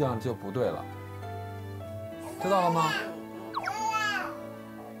这样就不对了，知道了吗？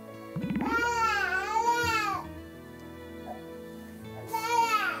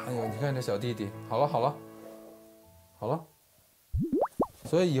哎呦，你看这小弟弟，好了，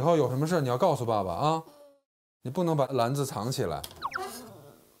所以以后有什么事你要告诉爸爸啊，你不能把篮子藏起来。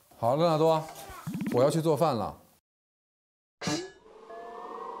好，勒纳多，我要去做饭了。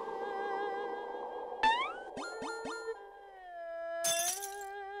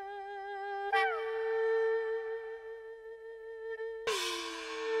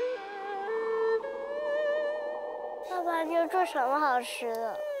就做什么好吃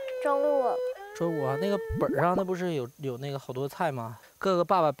的？中午。中午啊，那个本上那不是有那个好多菜吗？各个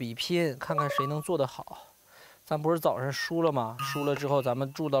爸爸比拼，看看谁能做得好。咱不是早上输了吗？输了之后，咱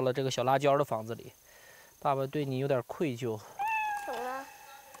们住到了这个小辣椒的房子里。爸爸对你有点愧疚。怎么了？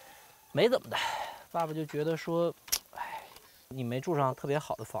没怎么的，爸爸就觉得说，哎，你没住上特别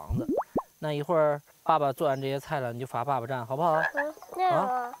好的房子。那一会儿爸爸做完这些菜了，你就罚爸爸站，好不好？愿意。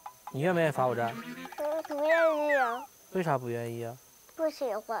你愿不愿意罚我站？不愿意啊。为啥不愿意啊？不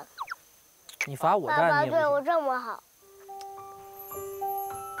喜欢。你罚我站，爸爸你也不行。对我这么好。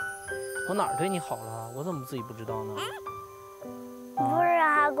我哪儿对你好了？我怎么自己不知道呢？不是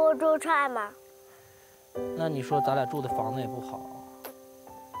还给我做菜吗？那你说咱俩住的房子也不好，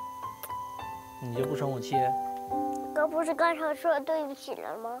你就不生我气？哥不是刚才说对不起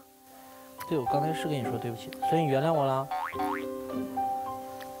了吗？对，我刚才是跟你说对不起，所以你原谅我了。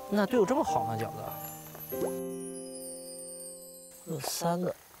那对我这么好呢，饺子？有3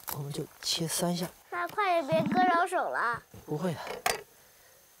个，我们就切3下。那快点，别割着手了。不会的。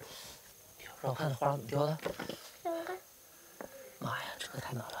让我看这花怎么雕的。妈呀，这可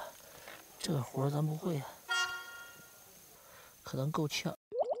太难了，这个活咱不会呀，可能够呛。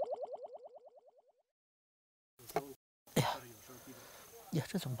哎呀，呀，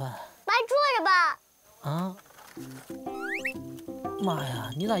这怎么办？来坐着吧。啊？妈呀，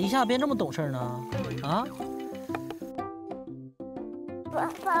你咋一下变这么懂事呢？啊？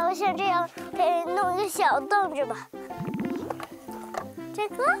爸，我想这样给弄一个小凳子吧。这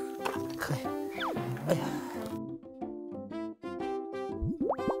个？可以。哎呀。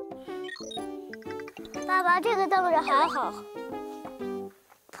爸爸，这个凳子还好，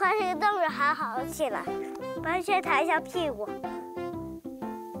它这个凳子还好起来。爸，先抬一下屁股。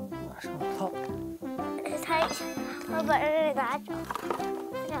马上套。抬一下，我把这个拿走。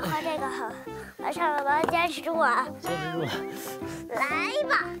然后这个好，马上我把它坚持住啊！坚持住。来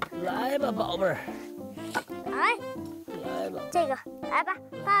吧。来吧，宝贝儿。来。来吧。这个，来吧，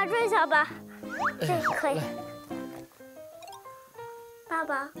爸爸坐下吧。这个可以。爸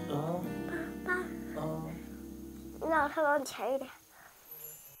爸。爸。让它往前一点。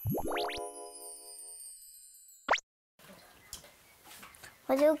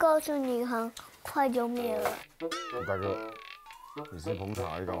我就告诉你，很快就灭了。大哥，你是捧场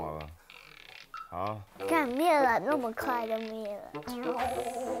还是干嘛的？啊？干灭了，那么快就灭了。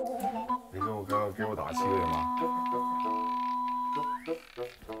你跟我刚刚给我打气了吗？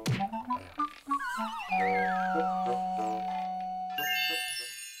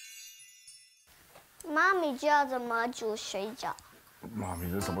妈咪知道怎么煮水饺。妈咪，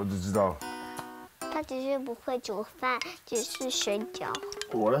这什么都知道。她只是不会煮饭，只是水饺。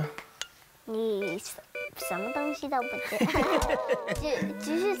我呢？你什么东西都不知道，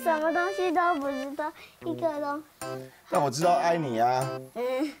只是什么东西都不知道，一个都。但我知道爱你啊。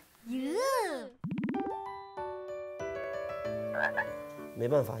没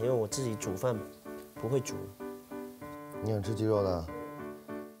办法，因为我自己煮饭不会煮。你想吃鸡肉的？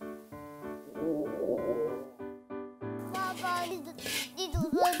爸爸，你煮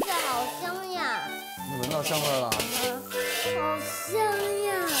的菜好香呀！你闻到香味了？好香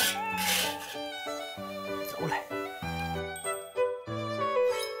呀！走嘞。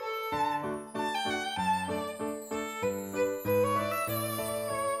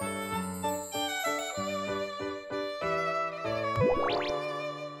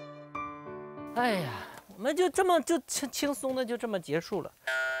哎呀，我们就这么轻松的就这么结束了。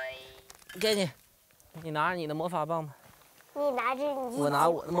给你，你拿着你的魔法棒吧。你拿着你。我拿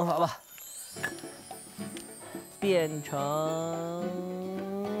我的魔法棒。变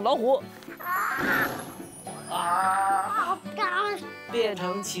成老虎。啊！变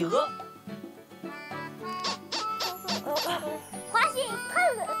成企鹅。滑雪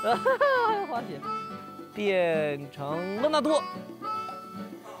喷了。滑雪。变成罗纳多。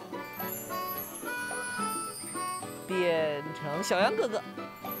变成小羊哥哥，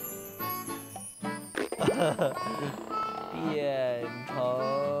变成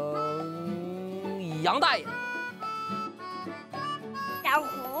杨大爷，长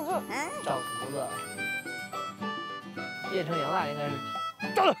胡子，长胡子，变成杨大爷应该是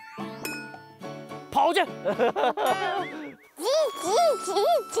站住，跑去，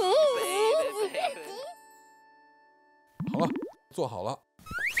急！好了，做好了，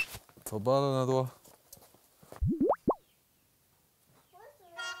走吧，罗纳多。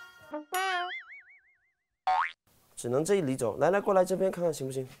只能这里走。来，过来这边看看行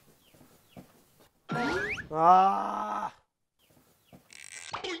不行？啊！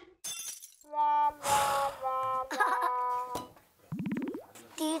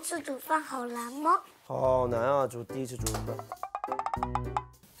第一次煮饭好难吗？好难啊，第一次煮。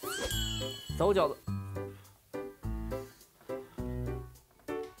走饺子。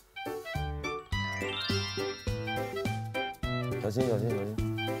小心小心小心。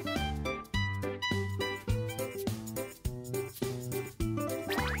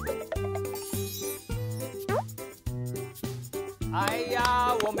 哎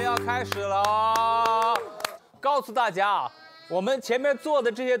呀，我们要开始了！告诉大家啊，我们前面做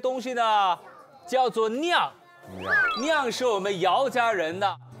的这些东西呢，叫做酿。酿是我们姚家人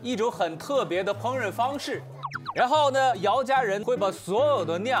的一种很特别的烹饪方式。然后呢，姚家人会把所有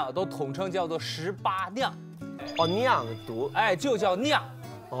的酿都统称叫做18酿。哦，酿读，哎，就叫酿。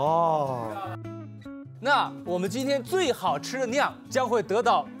哦。那我们今天最好吃的酿将会得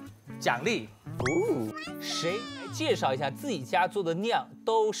到奖励。谁？ 介绍一下自己家做的酿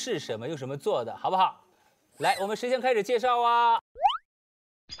都是什么，用什么做的，好不好？来，我们谁先开始介绍啊？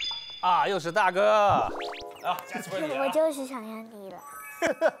啊，又是大哥。啊，我就是想要你了。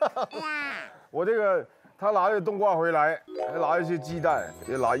我这个他拿着冬瓜回来，还拿一些鸡蛋，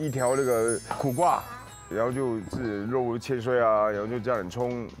也拿一条那个苦瓜，然后就是肉切碎啊，然后就加点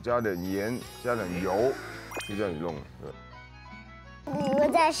葱，加点盐，加点油，就这样弄。 我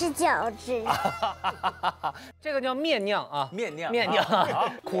在吃饺子，这个叫面酿啊，面酿，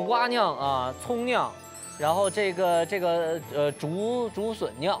苦瓜酿啊，葱酿，然后这个竹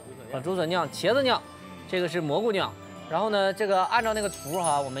笋酿啊，竹笋酿，茄子酿，这个是蘑菇酿。然后呢，这个按照那个图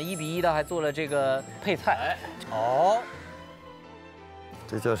哈，我们1比1的还做了这个配菜。哦，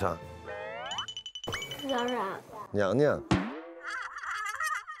这叫啥？嚷嚷。娘娘。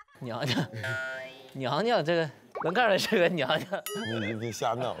娘娘，娘娘这个。 能看出来是个娘娘，你别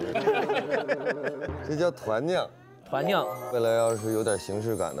瞎闹。这叫团酿，团酿。未来要是有点形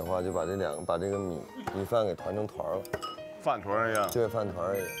式感的话，就把这个米饭给团成团了，饭团一样。对，饭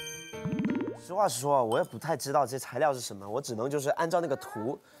团一样。实话实说，我也不太知道这些材料是什么，我只能就是按照那个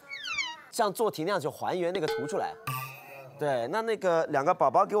图，像做题那样就还原那个图出来。对，那个2个宝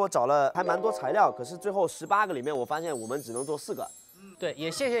宝给我找了还蛮多材料，可是最后18个里面，我发现我们只能做4个。 对，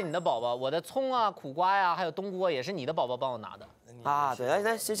也谢谢你的宝宝，我的葱啊、苦瓜呀，还有冬菇也是你的宝宝帮我拿的。啊，对，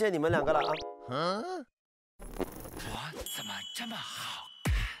来，谢谢你们2个了啊。我怎么这么好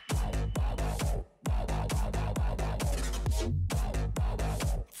看？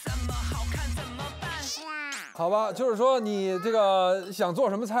好吧，就是说你这个想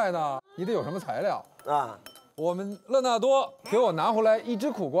做什么菜呢？你得有什么材料啊？我们乐纳多给我拿回来1只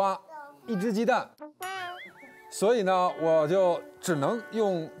苦瓜，1只鸡蛋。 所以呢，我就只能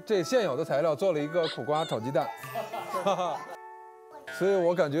用这现有的材料做了一个苦瓜炒鸡蛋，所以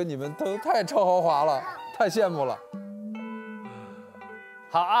我感觉你们都太超豪华了，太羡慕了。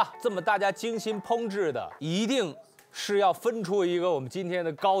好啊，这么大家精心烹制的，一定是要分出一个我们今天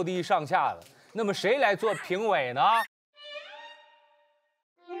的高低上下的。那么谁来做评委呢？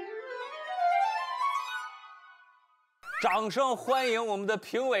掌声欢迎我们的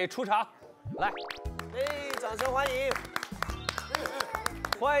评委出场，来。 哎，掌声欢迎！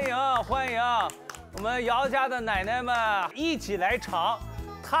欢迎欢迎，我们姚家的奶奶们一起来尝，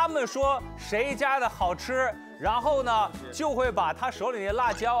他们说谁家的好吃，然后呢就会把他手里的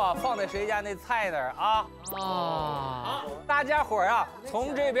辣椒啊放在谁家那菜那儿啊。好，大家伙儿啊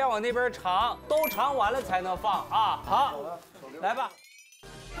从这边往那边尝，都尝完了才能放啊。好，来吧。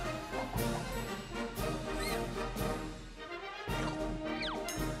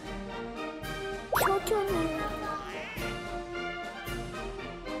 求求你了！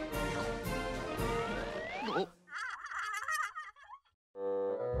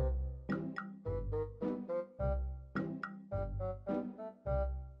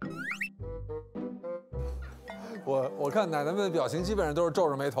我看奶奶们的表情基本上都是皱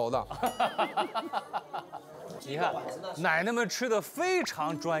着眉头的。你看，奶奶们吃的非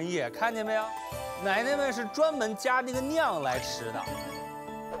常专业，看见没有？奶奶们是专门加那个酿来吃的。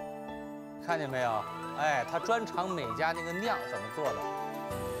 看见没有？哎，他专长每家那个酿怎么做的。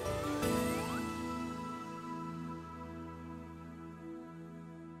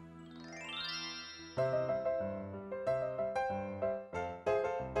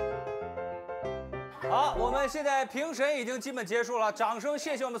好，我们现在评审已经基本结束了，掌声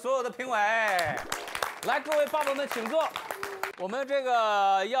谢谢我们所有的评委。来，各位爸爸们请坐。我们这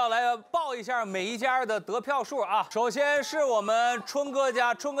个要来报一下每一家的得票数啊。首先是我们春哥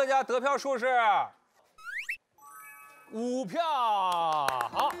家，春哥家得票数是5票，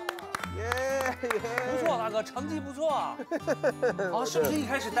好，耶，不错，大哥，成绩不错。好，是不是一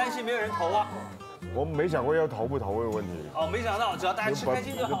开始担心没有人投啊？我们没想过要投不投的问题。哦，没想到，只要大家吃开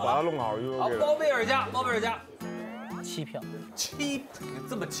心就好了。就把它弄好就 OK 了。好，包贝尔家，包贝尔家， 7票。7，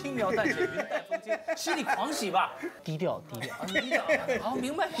这么轻描淡写，云淡风轻，心里狂喜吧？低调低调。低调。好，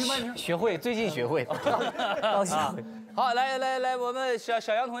明白。学会，最近学会。刚学会。好，来，我们小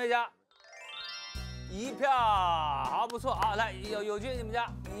杨同学家。1票，好，不错啊！来，友军你们家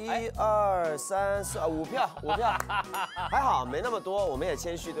1、2、3、4、5票，还好没那么多，我们也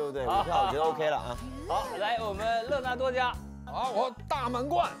谦虚，对不对？5票我觉得 OK 了啊。好，来我们勒纳多家，好，我大满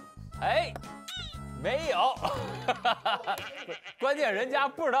贯。哎，没有，关键人家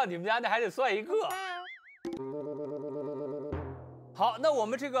不知道你们家那还得算一个。好，那我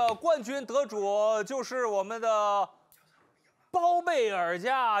们这个冠军得主就是我们的。包贝尔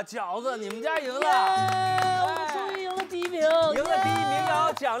家饺子，你们家赢了！我们终于赢了第1名，赢了第1名，然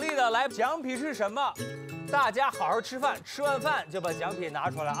后奖励的来，奖品是什么？大家好好吃饭，吃完饭就把奖品拿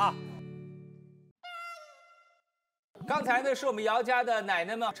出来啊！刚才呢是我们姚家的奶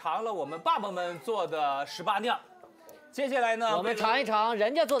奶们尝了我们爸爸们做的18酿，接下来呢我们尝一尝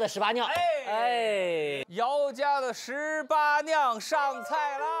人家做的18酿。哎，姚家的18酿上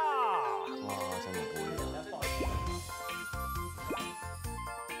菜啦！哇，这么不一样。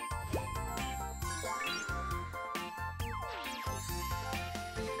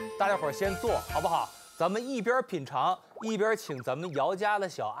大家伙儿先坐好不好？咱们一边品尝一边请咱们姚家的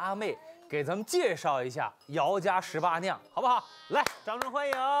小阿妹给咱们介绍一下姚家18酿，好不好？来，掌声欢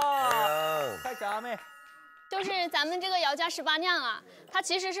迎！快，小阿妹。就是咱们这个姚家18酿啊，它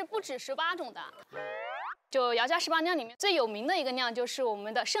其实是不止18种的。就姚家18酿里面最有名的一个酿就是我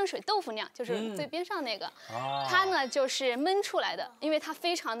们的圣水豆腐酿，就是最边上那个。它呢就是焖出来的，因为它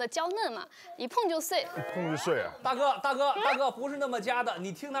非常的娇嫩嘛，一碰就碎。一碰就碎啊！大哥，不是那么加的，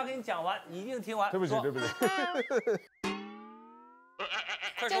你听他给你讲完，你一定听完。对不起。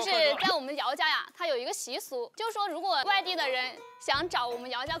就是在我们姚家呀，它有一个习俗，就是说如果外地的人想找我们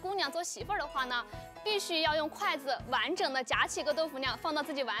姚家姑娘做媳妇儿的话呢，必须要用筷子完整的夹起一个豆腐酿放到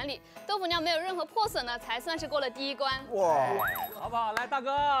自己碗里，豆腐酿没有任何破损呢，才算是过了第1关。哇，好不好？来，大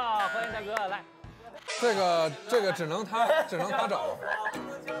哥，欢迎大哥来。这个只能他找。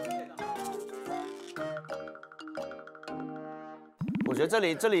我觉得这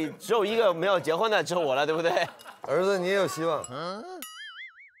里只有一个没有结婚的，只有我了，对不对？儿子，你也有希望。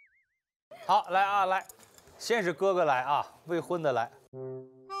好，来啊，来，先是哥哥来啊，未婚的来。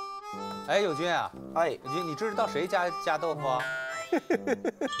哎，友军啊，友军，你知道谁家加豆腐啊？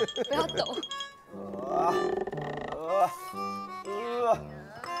不要抖。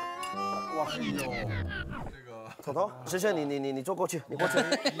哇，头头，萱萱，你坐过去，你过去。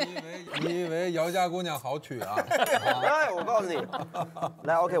你以为姚家姑娘好娶啊？哎，我告诉你，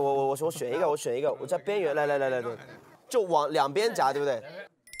来 ，OK， 我选一个，我在边缘，来，对，就往两边夹，对不对？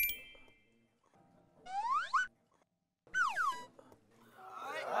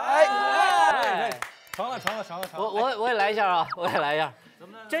成了。我也来一下啊，我也来一下。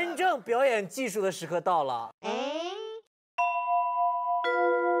真正表演技术的时刻到了。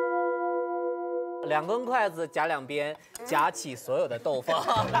2根筷子夹两边，夹起所有的豆腐。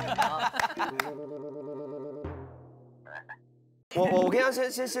我跟他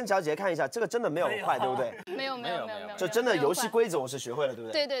先小姐看一下，这个真的没有坏，对不对？没有。这真的游戏规则我是学会了，对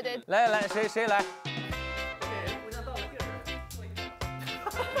不对？对。来，谁来？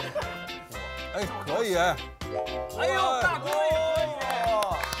哎，可以。哎呦，大哥也可以。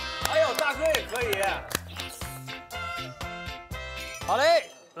哎呦，大哥也可以。好嘞，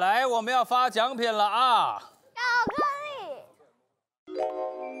来，我们要发奖品了啊！巧克力。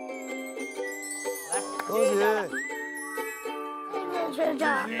来，恭喜！谢谢学长。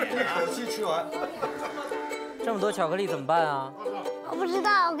一口气吃完。这么多巧克力怎么办啊？我不知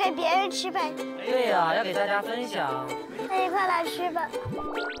道，我给别人吃呗。对呀，要给大家分享。那你快来吃吧。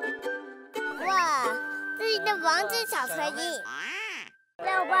哇，这里的王子巧克力。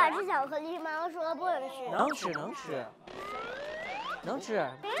那我不好吃巧克力吗？我说不能吃。能吃。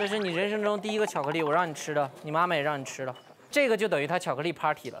这是你人生中第1个巧克力，我让你吃的，你妈妈也让你吃的。这个就等于它巧克力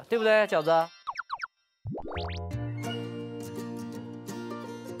party 了，对不对，饺子？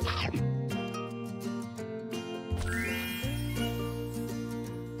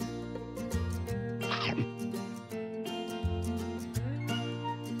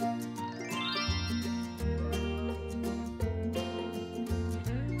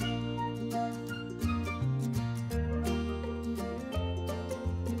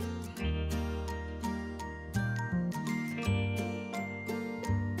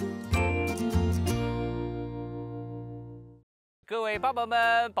各位爸爸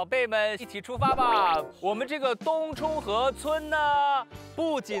们、宝贝们，一起出发吧！我们这个东冲河村呢，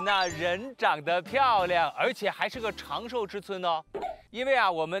不仅呢人长得漂亮，而且还是个长寿之村哦。因为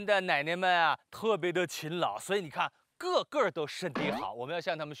啊，我们的奶奶们啊特别的勤劳，所以你看个个都身体好，我们要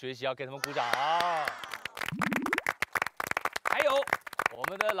向他们学习，要给他们鼓掌。还有我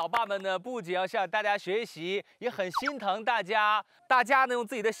们的老爸们呢，不仅要向大家学习，也很心疼大家。大家呢用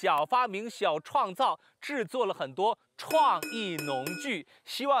自己的小发明、小创造，制作了很多创意农具，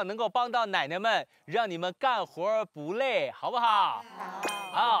希望能够帮到奶奶们，让你们干活不累，好不好？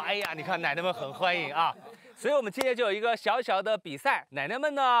好。哎呀，你看奶奶们很欢迎啊。所以我们今天就有一个小小的比赛，奶奶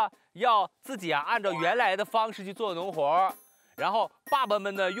们呢要自己按照原来的方式去做农活，然后爸爸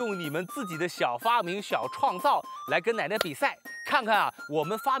们呢用你们自己的小发明、小创造来跟奶奶比赛，看看我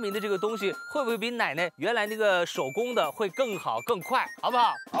们发明的这个东西会不会比奶奶原来那个手工的会更好更快，好不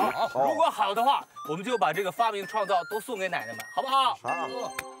好？好。如果好的话，我们就把这个发明创造都送给奶奶们，好不好？好。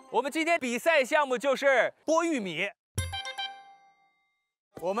我们今天比赛项目就是剥玉米。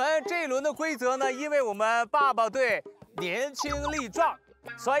我们这一轮的规则呢，因为我们爸爸队年轻力壮，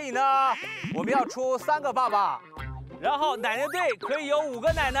所以呢，我们要出3个爸爸，然后奶奶队可以有5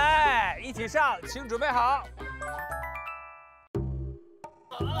个奶奶一起上，请准备好。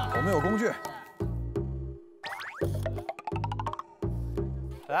我们有工具。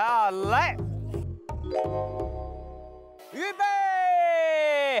来，预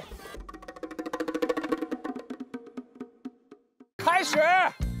备，开始。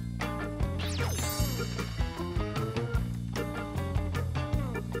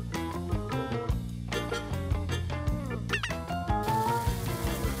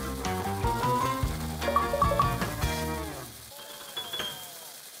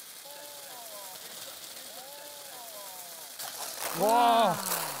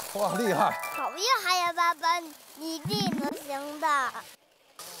哇，厉害！好厉害呀，爸爸，你一定能行的。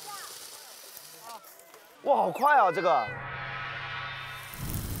哇，好快啊，这个！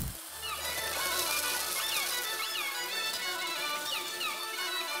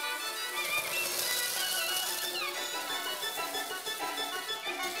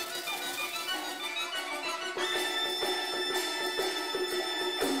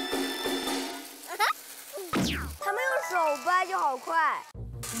他们用手掰就好快。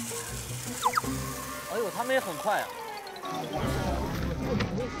哎呦，他们也很快啊！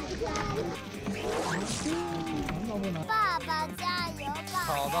爸爸加油！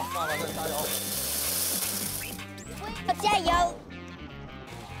好的，爸爸再加油！加油！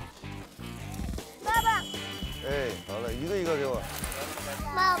爸爸。哎，好了，一个一个给我。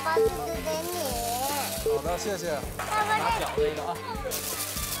爸爸，这个给你。好的，谢谢。爸爸，拿小的一个啊。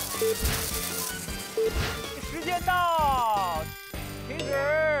时间到，停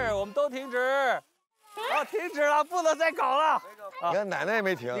止，我们都停止。停止了，不能再搞了。你看奶奶也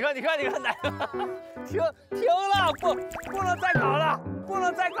没停。你看，奶奶，停了，不能再搞了，不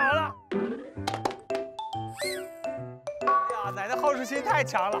能再搞了。哎呀，奶奶好胜心太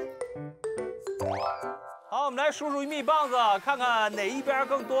强了。好，我们来数数玉米棒子，看看哪一边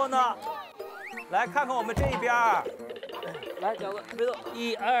更多呢？来看看我们这一边。来，饺子，别动。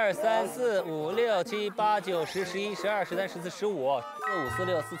1、2、3、4、5、6、7、8、9、10、11、12、13、14、15、45、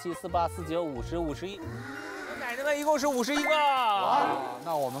46、47、48、49、50、51。奶奶们一共是51个。哇，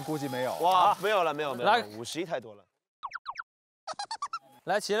那我们估计没有。哇，没有了，来，51太多了。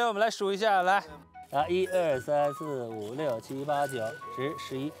来，起来，我们来数一下，来。啊，1、2、3、4、5、6、7、8、9、10、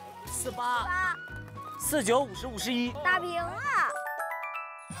11、48、49、50、51。打平了。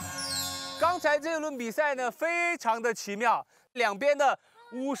刚才这一轮比赛呢，非常的奇妙，两边的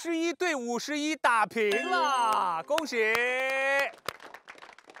51对51打平了，恭喜！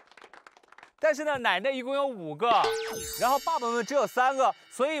但是呢，奶奶一共有5个，然后爸爸们只有3个，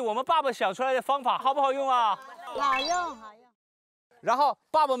所以我们爸爸想出来的方法好不好用啊？好用。然后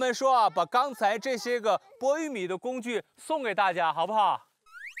爸爸们说把刚才这些个剥玉米的工具送给大家，好不好？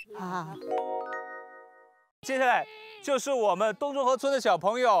好。接下来就是我们东中河村的小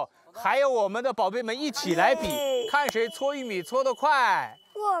朋友，还有我们的宝贝们一起来比，看谁搓玉米搓得快。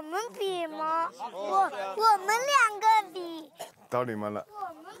我们比吗？我们2个比。到你们了，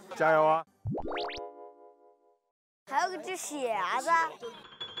加油啊！还有个只匣子。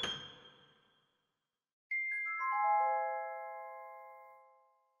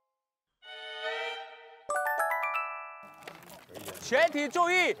全体注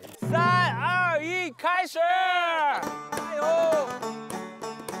意，3、2、1，开始！加油！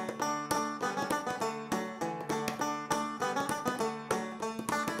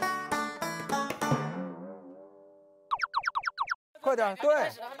快点，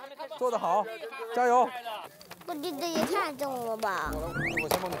对，做得好，加油！我觉得也太重了吧。我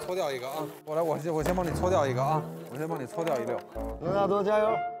先帮你搓掉一个啊，我先帮你搓掉一个啊，我先帮你搓掉一溜。罗纳多加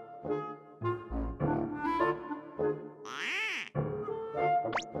油！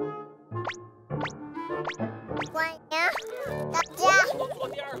欢迎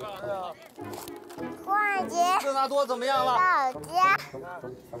纳多怎么样了？到家。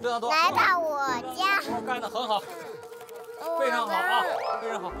热纳多来到我家。干得很好，非常好啊，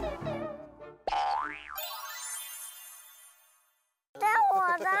非常好。这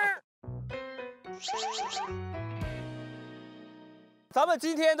我的。咱们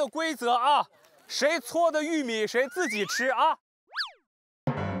今天的规则啊，谁搓的玉米谁自己吃啊。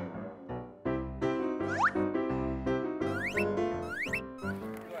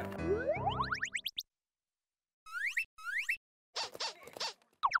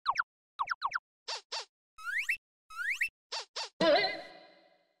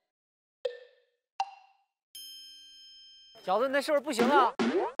饺子，那是不是不行啊？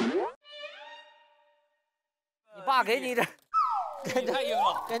你爸给你这，跟着太硬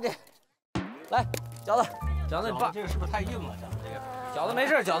了，跟着，来，饺子，你爸这个是不是太硬了？饺子没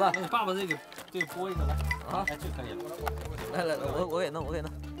事，饺子，你爸爸这个拨一个来啊，哎，就可以了。来，我给弄，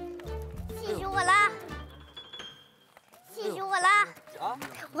气死我了！气死我了！啊！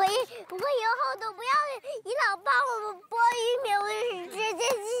我以后都不要你老帮我们剥玉米，我直接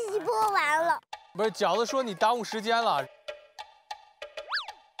自己剥完了。不是，饺子说你耽误时间了。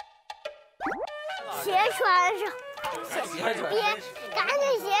鞋穿上，别赶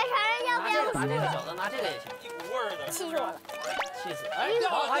紧鞋穿上，要不然拿这个饺子，拿这个也行，一股味儿的。气死我了！气死！哎，掉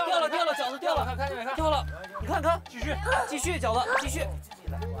了，饺子掉了，看见没？掉了，你看，继续，饺子继续。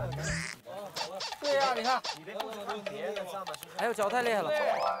对呀，你看，哎呦，饺子太厉害了。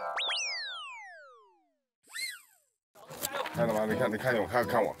看到吗？你看我，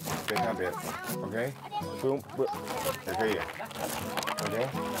看我，别看别人 ，OK， 不也可以 ，OK，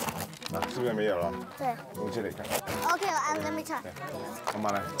 啊，是不是没有了？对，从这里看。OK， let me try。慢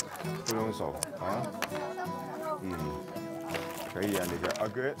慢来，不用手啊，可以啊，你看啊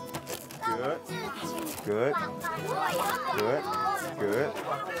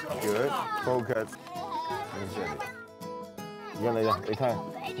 ，good，focus，用这里，你看，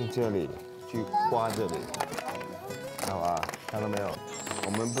用这里去刮这里。好吧，看到没有？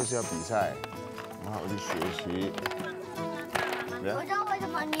我们不是要比赛，我们好去学习。我知道为什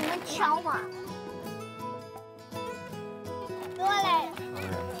么你们敲嘛。对嘞。OK，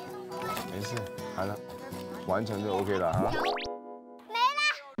 没事，好了，完成就 OK 了啊。没了。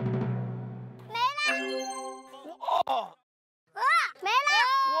哇！没了。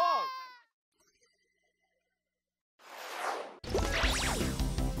哇！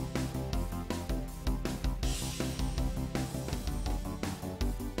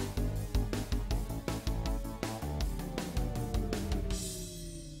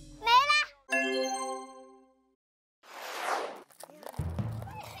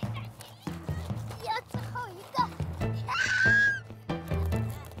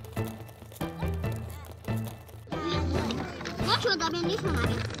我说这边，你说那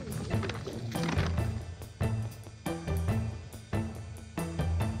边。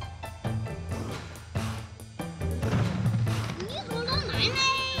你说老奶奶。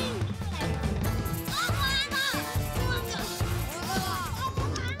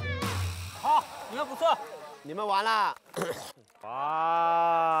好，你们不错，你们完了。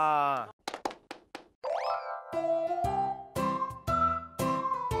哇！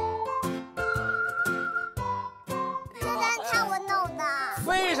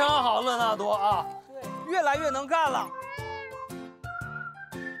非常好，乐纳多啊，越来越能干了。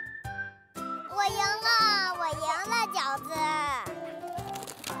我赢了，饺子。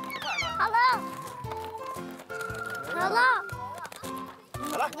好了，你们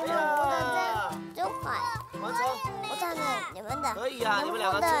舞的真快。我看看你们的。可以啊，你们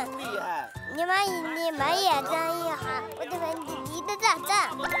两个真厉害。你们也真厉害，我这边你的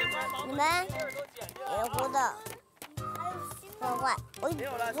赞，你们也舞的。很坏，我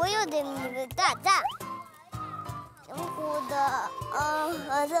有点你的大赞，我的，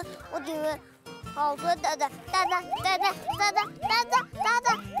我觉得好多大赞。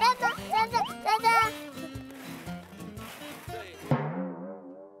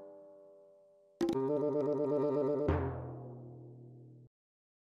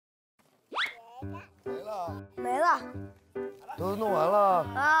没了，都弄完了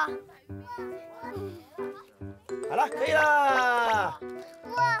啊。好了，可以了。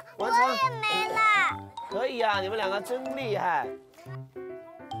我也没了。可以啊，你们两个真厉害。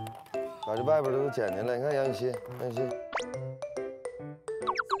把这外边都剪进来，你看杨雨欣，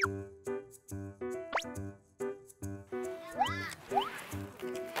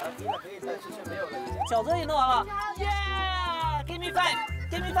饺子也弄完了，耶 ！Give me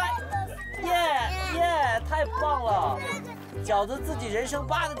five，Give me five， 耶，太棒了！饺子自己人生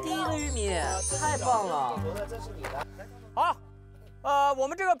扒的第一个玉米，太棒了！好，我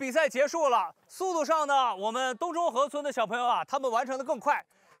们这个比赛结束了，速度上呢，我们东中河村的小朋友啊，他们完成的更快。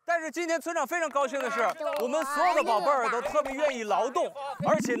但是今天村长非常高兴的是，我们所有的宝贝儿都特别愿意劳动，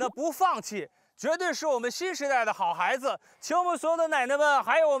而且呢不放弃，绝对是我们新时代的好孩子。请我们所有的奶奶们，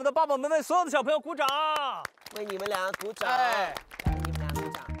还有我们的爸爸们为所有的小朋友鼓掌，为你们俩鼓掌。哎，来，你们俩鼓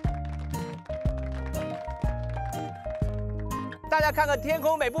掌。大家看看天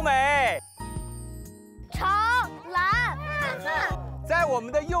空美不美？橙蓝在我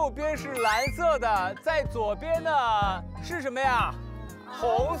们的右边是蓝色的，在左边呢是什么呀？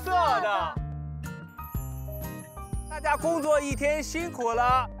红色的。大家工作一天辛苦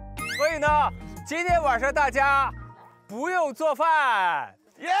了，所以呢，今天晚上大家不用做饭，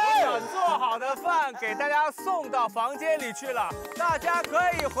我把做好的饭给大家送到房间里去了，大家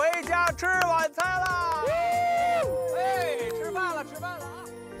可以回家吃晚餐了。哎，吃饭了，吃饭了啊！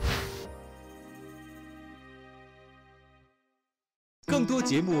更多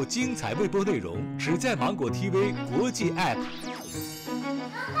节目精彩微播内容，只在芒果 TV 国际 APP。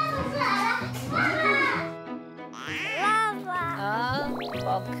爸爸啊，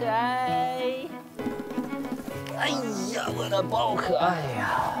宝可爱！哎呀，我的宝可爱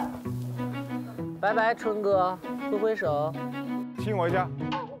呀！拜拜，春哥，挥挥手，亲我一下。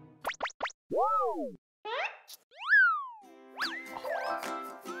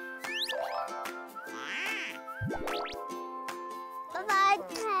拜拜。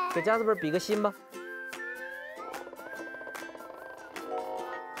给家字辈比个心吧。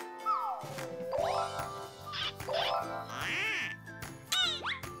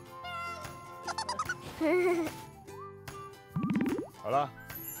好了，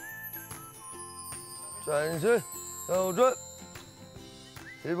转身，右转，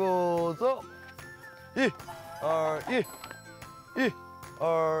一步走，1、2、1，1、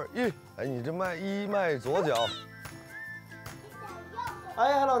2、1。哎，你这迈左脚。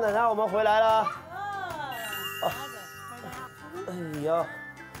哎 ，Hello， 奶奶，我们回来了。哦，哎呀，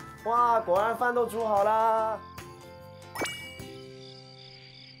哇，果然饭都煮好啦。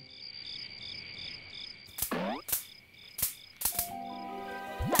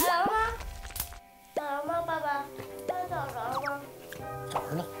找着了吗？找着吗，爸爸？找着了吗？找着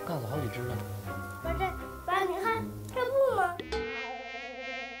了，干死好几只了。不是，爸，你看这不吗？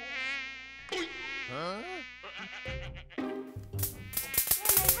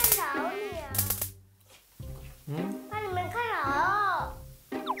找你啊！爸，你没看着。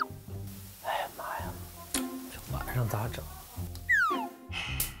哎呀妈呀，这晚上咋整？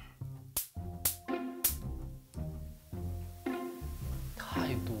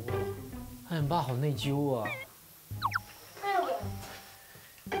太多了，哎，你爸好内疚啊。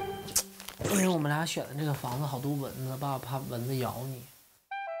因为我们俩选的这个房子好多蚊子，爸怕蚊子咬你。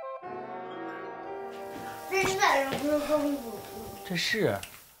这是公主。这是，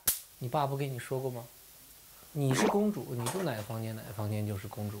你爸不跟你说过吗？你是公主，你住哪个房间，哪个房间就是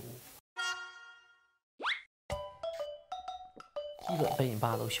公主屋。基本被你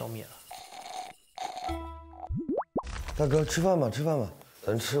爸都消灭了。大哥，吃饭吧，吃饭吧，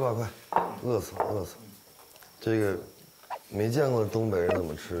咱吃吧，快，饿死了，饿死了。这个没见过东北人怎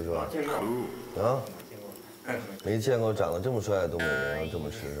么吃是吧？啊？没见过长得这么帅的东北人要这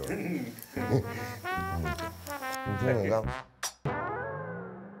么吃是吧？你说你干嘛？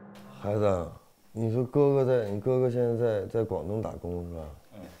孩子，你说你哥哥现在在广东打工是吧？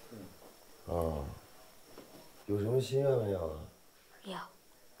啊，有什么心愿没有啊？有。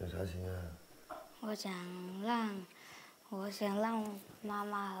有啥心愿？我想让妈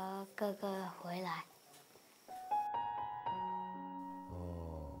妈和哥哥回来。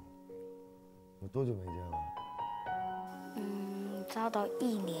哦，有多久没见了？差不多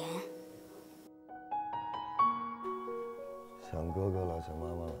1年。想哥哥了，想妈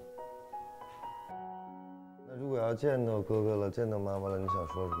妈了。那如果要见到哥哥了，见到妈妈了，你想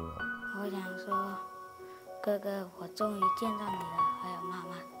说什么？我想说，哥哥，我终于见到你了，还有妈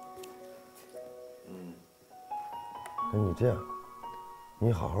妈。那你这样，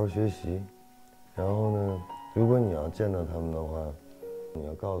你好好学习，然后呢，如果你要见到他们的话，你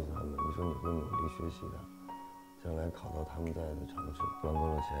要告诉他们，你说你会努力学习的，将来考到他们在的城市，赚够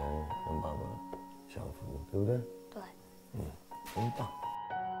了钱，让爸爸享福，对不对？对。真棒，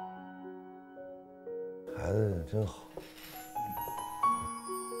孩子真好。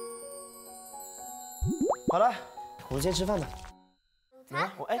好了，我们先吃饭吧。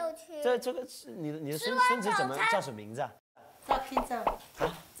啊，我哎，这个是你的孙子怎么叫什么名字啊？赵金正。啊？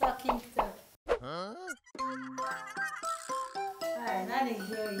赵金正。哎，那你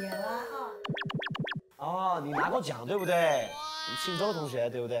就有了啊。哦，你拿过奖对不对？你庆州同学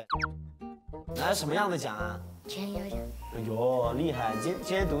对不对？拿了什么样的奖啊？全有奖。哎呦，厉害！今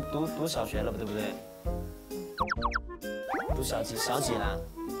天读小学了，对不对？读小几啦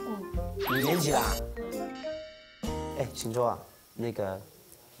？5年级啦。哎，秦州啊，那个，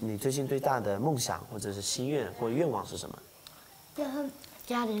你最近最大的梦想或者是心愿或愿望是什么？就是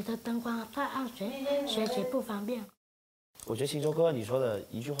家里的灯光太暗，学习不方便。我觉得秦州哥你说的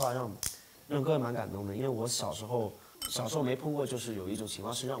一句话让哥蛮感动的，因为我小时候没碰过，就是有一种情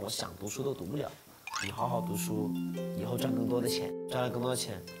况是让我想读书都读不了。你好好读书，以后赚更多的钱，赚了更多的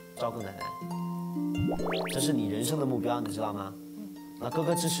钱照顾奶奶，这是你人生的目标，你知道吗？那哥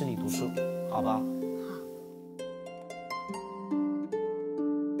哥支持你读书，好吧？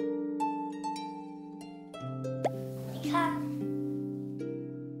你看，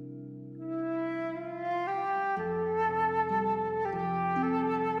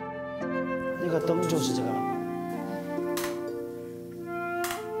那个灯就是这个了。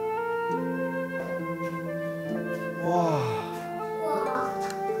哇，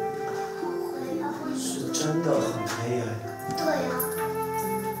是真的很黑哎。对呀，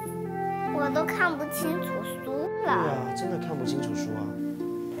我都看不清楚书了。对啊，真的看不清楚书啊，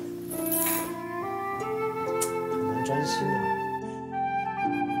很难专心啊。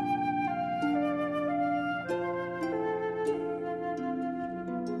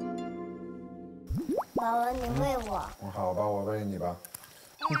宝宝，你喂我。好吧，我喂你吧。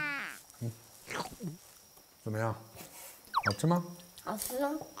怎么样？好吃吗？好吃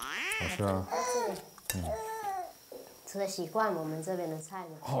吗？好吃啊。吃的习惯我们这边的菜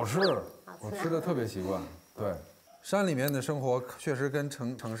呢。好吃，我吃的特别习惯。对，山里面的生活确实跟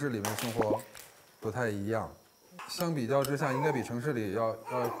城市里面生活不太一样，相比较之下，应该比城市里要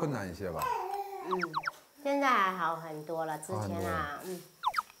困难一些吧。现在还好很多了。之前啊，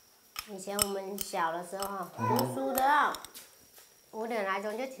以前我们小的时候读书的，5点来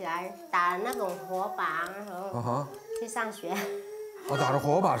钟就起来打那种火把，然后去上学。打着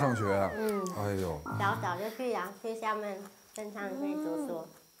火把上学。哎呦。早就去呀，去下面镇上去读书。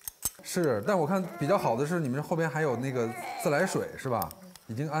是，但我看比较好的是你们后边还有那个自来水是吧？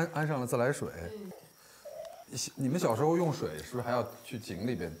已经安上了自来水。你们小时候用水是不是还要去井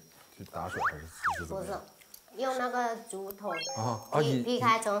里边去打水，还是怎么样？用那个竹筒劈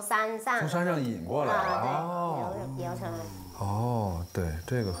开从山上引过来。游上来。哦，对，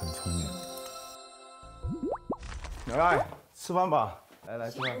这个很聪明。来吃饭吧，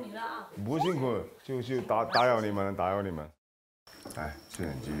来吃饭。辛苦你了啊！不辛苦，就打扰你们了，打扰你们。来，吃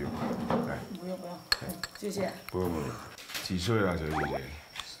点鸡肉。来。不用，谢谢。不用，几岁了，小姐姐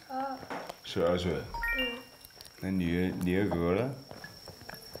？12岁。那你的哥哥呢？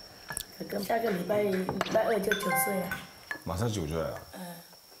哥下个礼拜2就9岁了。马上9岁了。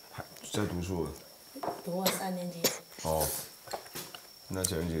还在读书。读3年级。哦。那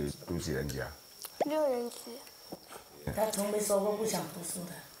小姐姐读几年级啊？6年级。他从没说过不想读书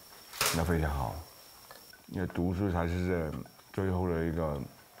的。那非常好，因为读书才是最后的一个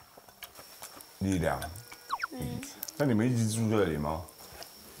力量。那你们一直住这里吗？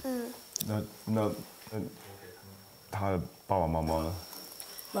那他的爸爸妈妈呢？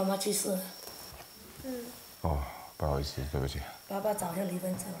妈妈去世了。哦，不好意思，对不起。爸爸早就离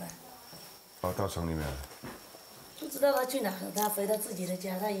婚走了。哦，到城里面了。不知道他去哪了，他回到自己的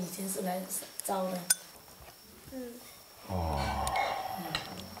家，他以前是来招的。哦，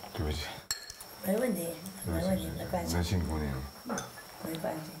对不起。没问题，没关系。那辛苦你了。没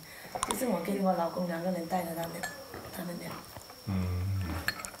关系，就是我跟我老公2个人带着他们俩。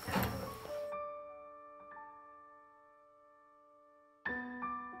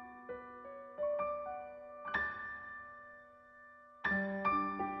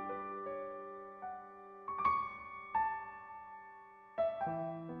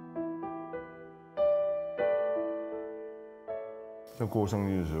在过生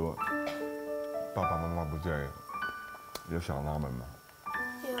日的时候，爸爸妈妈不在，有想他们吗？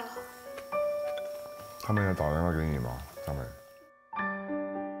有。他们有打电话给你吗？他们。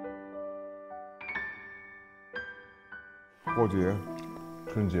过节、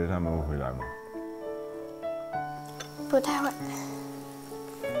春节他们会回来吗？不太会。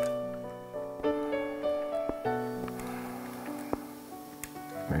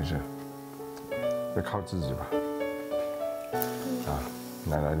没事，得靠自己吧。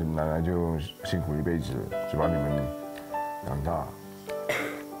奶奶就辛苦一辈子，就把你们养大，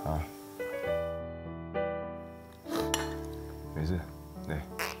没事，来，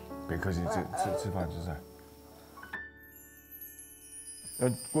别客气，吃饭。那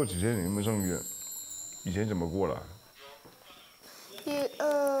过几天你们生日，以前怎么过了？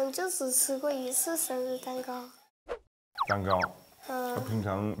就只吃过1次生日蛋糕。蛋糕？他平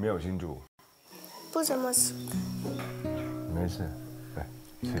常没有庆祝。不怎么吃。没事，对，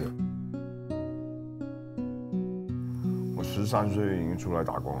是的。我13岁已经出来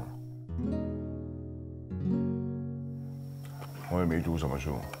打工了，我也没读什么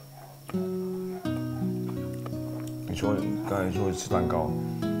书。你说刚才说吃蛋糕，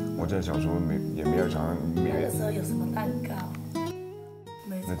我在小时候也没有常那个时候有什么蛋糕？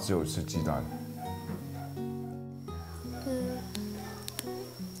那只有吃鸡蛋。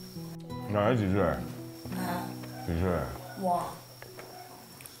哪来几岁？啊？几岁？我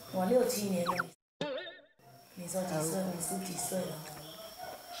6、7年了。你说几岁？你是几岁了？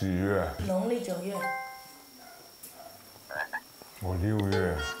几月？农历9月。我6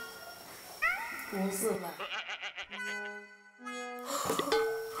月。不是吧？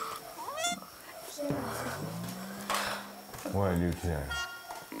我也6、7年。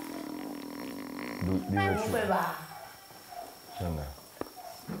6月不会吧？真的。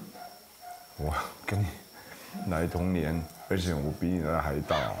我跟你来同年，而且我比你那还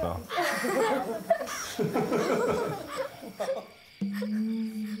大。耳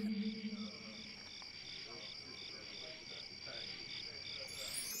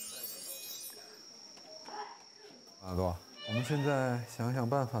朵，我们现在想想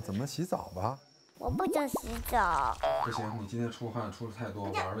办法怎么洗澡吧。我不想洗澡。不行，你今天出汗出的太多，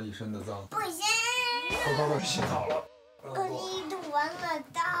玩了一身的脏。不行。快去洗澡了。可是一直玩乐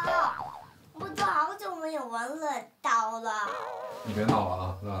高，我都好久没有玩乐高了。你别闹了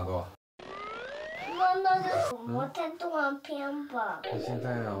啊，耳朵。那是我们看动画片吧。现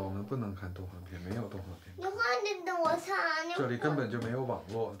在呀，我们不能看动画片，没有动画片。你快点等我看。这里根本就没有网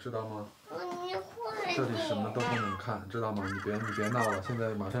络，知道吗？你快点。这里什么都不能看，知道吗？你别闹了，现在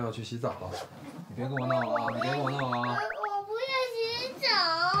马上要去洗澡了，你别跟我闹了啊！你别跟我闹了啊！我不要洗澡。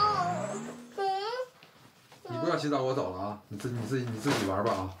你不要洗澡，我走了啊！你自己玩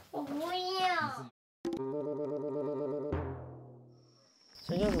吧啊！我不要。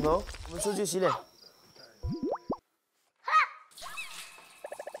先生子彤，我们出去洗脸。想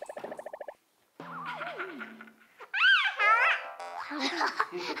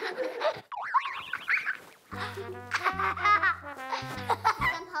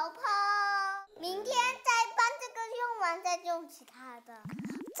跑跑，明天再把这个用完，再用其他的，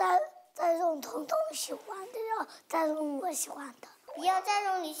再用彤彤喜欢的，然后再用我喜欢的，不要再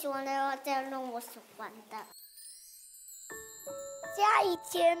用你喜欢的，然后再用我喜欢的。下一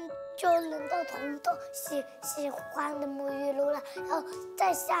天就轮到彤彤喜欢的沐浴露了，然后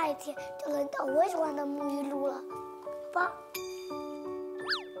再下一天就轮到我喜欢的沐浴露了，好吧？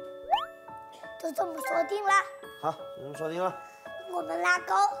就这么说定了。好，就这么说定了。我们拉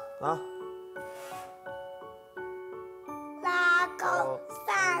钩。啊。拉钩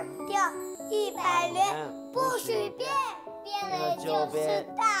散掉100元，不许变，变了就是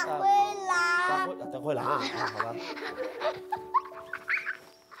大灰狼。大灰狼啊，好吧。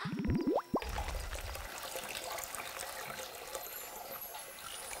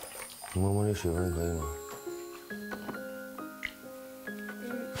你摸摸这水温可以吗？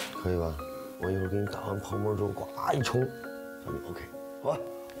可以吧？我一会儿给你打完泡沫之后，呱一冲，咱们 OK， 好吧？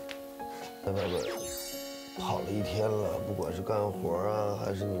在外边跑了一天了，不管是干活啊，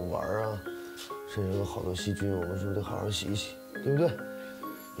还是你玩啊，身上有好多细菌，我们是不是得好好洗一洗，对不对？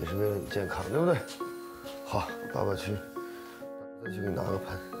也是为了你健康，对不对？好，爸爸去，再去给你拿个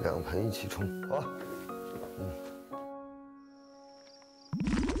盆，2个盆一起冲，好吧？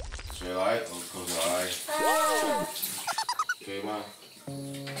水来，口水来，可以吗？可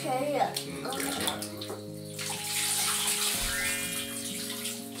以。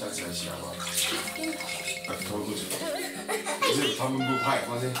再起来洗好不好？偷不起，不是他们不怕，放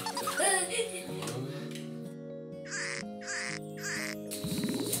心。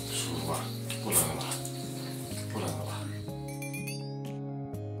舒服吧？不冷了吧？不冷了吧？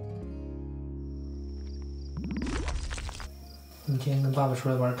你今天跟爸爸出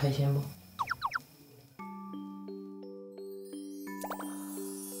来玩开心不？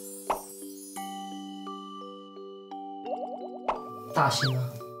大心啊！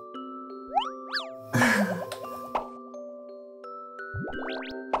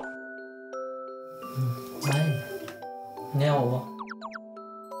我爱你，你爱我不？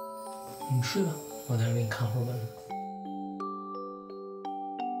你睡吧，我在这给你看会儿本子。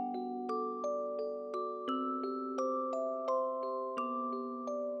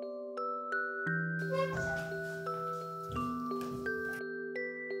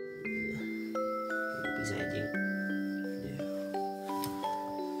闭上眼睛。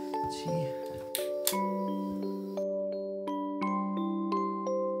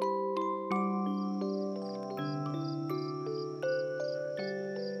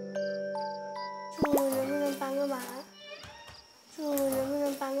个忙？祝能不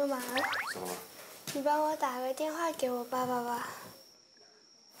能帮个忙？什么？你帮我打个电话给我爸爸吧。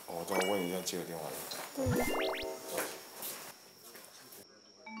我等我问一下接个电话。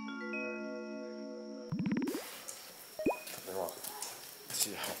电话，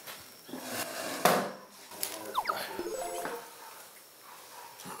记好。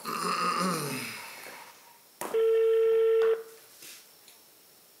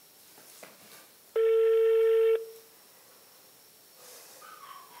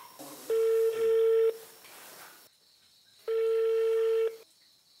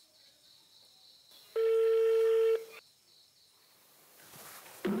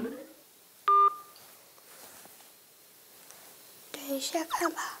等一下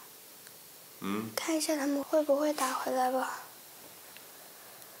看吧。看一下他们会不会打回来吧。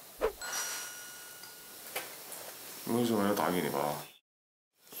为什么要打给你爸？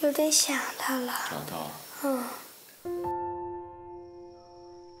有点想他了。想他？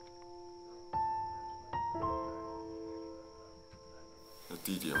那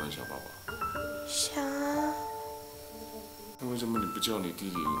弟弟有没有想爸爸？想啊。那为什么你不叫你弟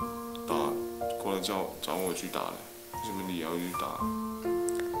弟打过来找我去打呢？为什么你也要去打？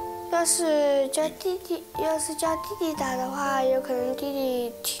要是叫弟弟打的话，有可能弟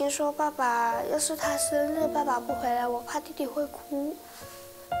弟听说爸爸，要是他生日爸爸不回来，我怕弟弟会哭。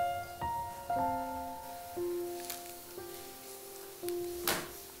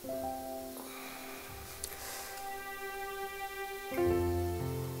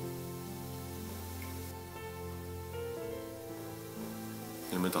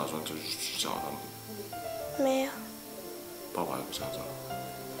你没打算就是去找他们？没有。爸爸也不想找。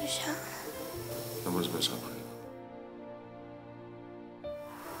不想。那为什么想他呢？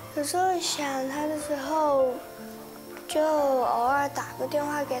有时候想他的时候，就偶尔打个电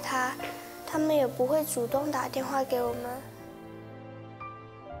话给他，他们也不会主动打电话给我们。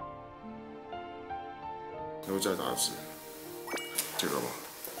那我再打一次，这个吧。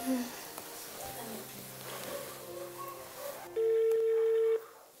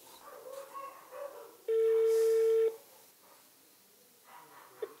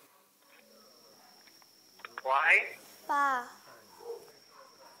喂，爸。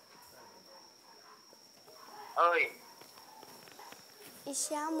你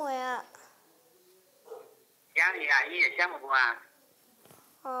想我呀？想你啊，你也想不过啊。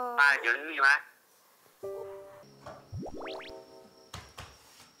爸叫你吗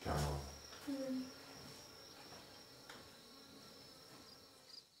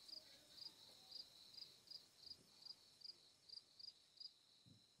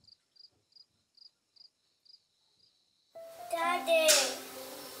？Daddy。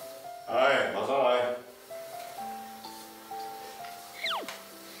哎，马上来。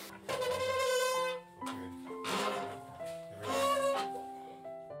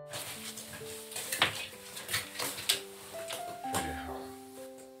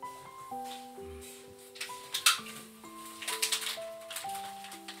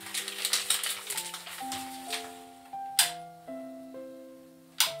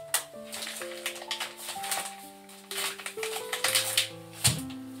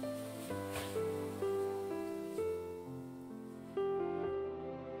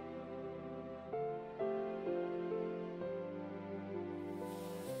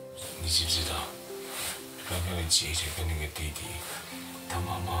你知不知道，刚刚的姐姐跟那个弟弟，他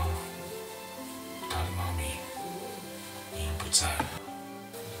妈妈，他的妈咪已经不在了，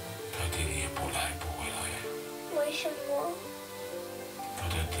他弟弟也不回来。为什么？他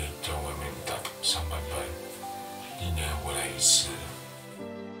的弟在外面打上班班，1年回来1次。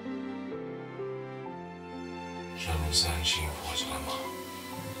人生幸福，知道吗？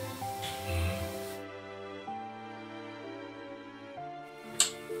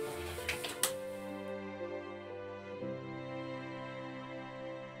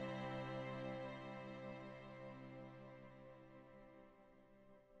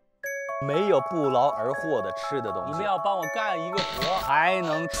没有不劳而获的吃的东西。你们要帮我干一个活，还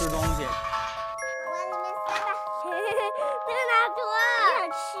能吃东西。这个拿多，想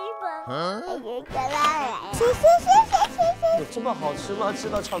吃吧？有这么好吃吗？吃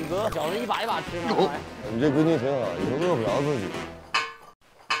到唱歌，饺子一把一把吃吗？你这闺女挺好，以后饿不着自己。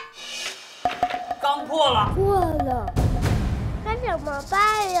刚破了。破了，该怎么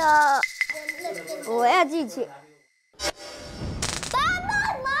办呀？我要进去。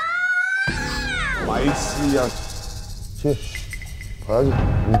白痴呀！去，跑下去！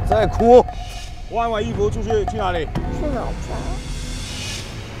你再哭，换完衣服出去，去哪里？去老家。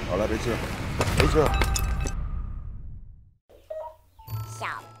好了，别吃了，别吃了。小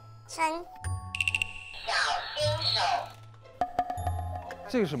春。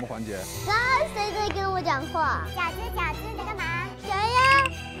这个什么环节？刚刚谁在跟我讲话？饺子在干嘛？谁呀？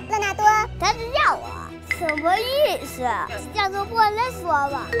热纳多，他在叫我，什么意思？叫做过来说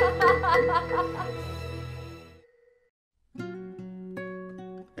吧。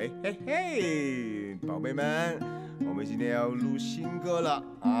嘿嘿嘿，宝贝们，我们今天要录新歌了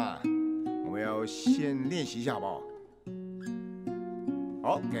啊！我们要先练习一下，好不好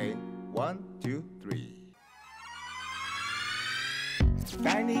 ？OK， 1 2 3。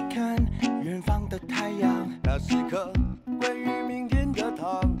带你看远方的太阳，那是颗关于明天的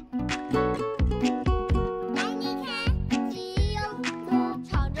糖。带你看基友都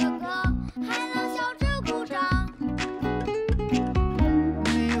唱着歌，还能笑着鼓掌。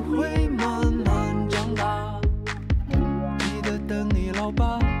你会慢慢长大，记得等你老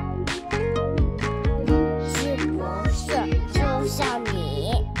爸。是不是就像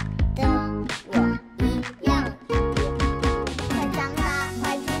你跟我一样？快长大，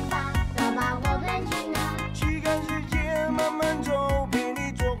快出发，爸爸，我们去哪？去看世界，慢慢走，陪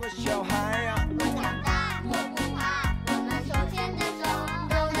你做个小孩呀。我长大，我不怕，我们手牵着手，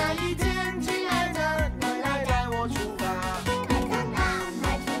等那一天，亲爱的，你来带我出发。快长大，快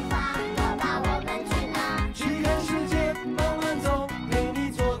出发，爸爸，我们去哪？去看世界，慢慢走，陪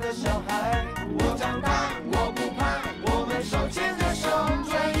你做个小孩。我长大，我不怕，我们手牵着手，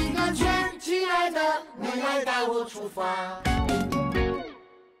转一个圈，亲爱的，你来带我出发。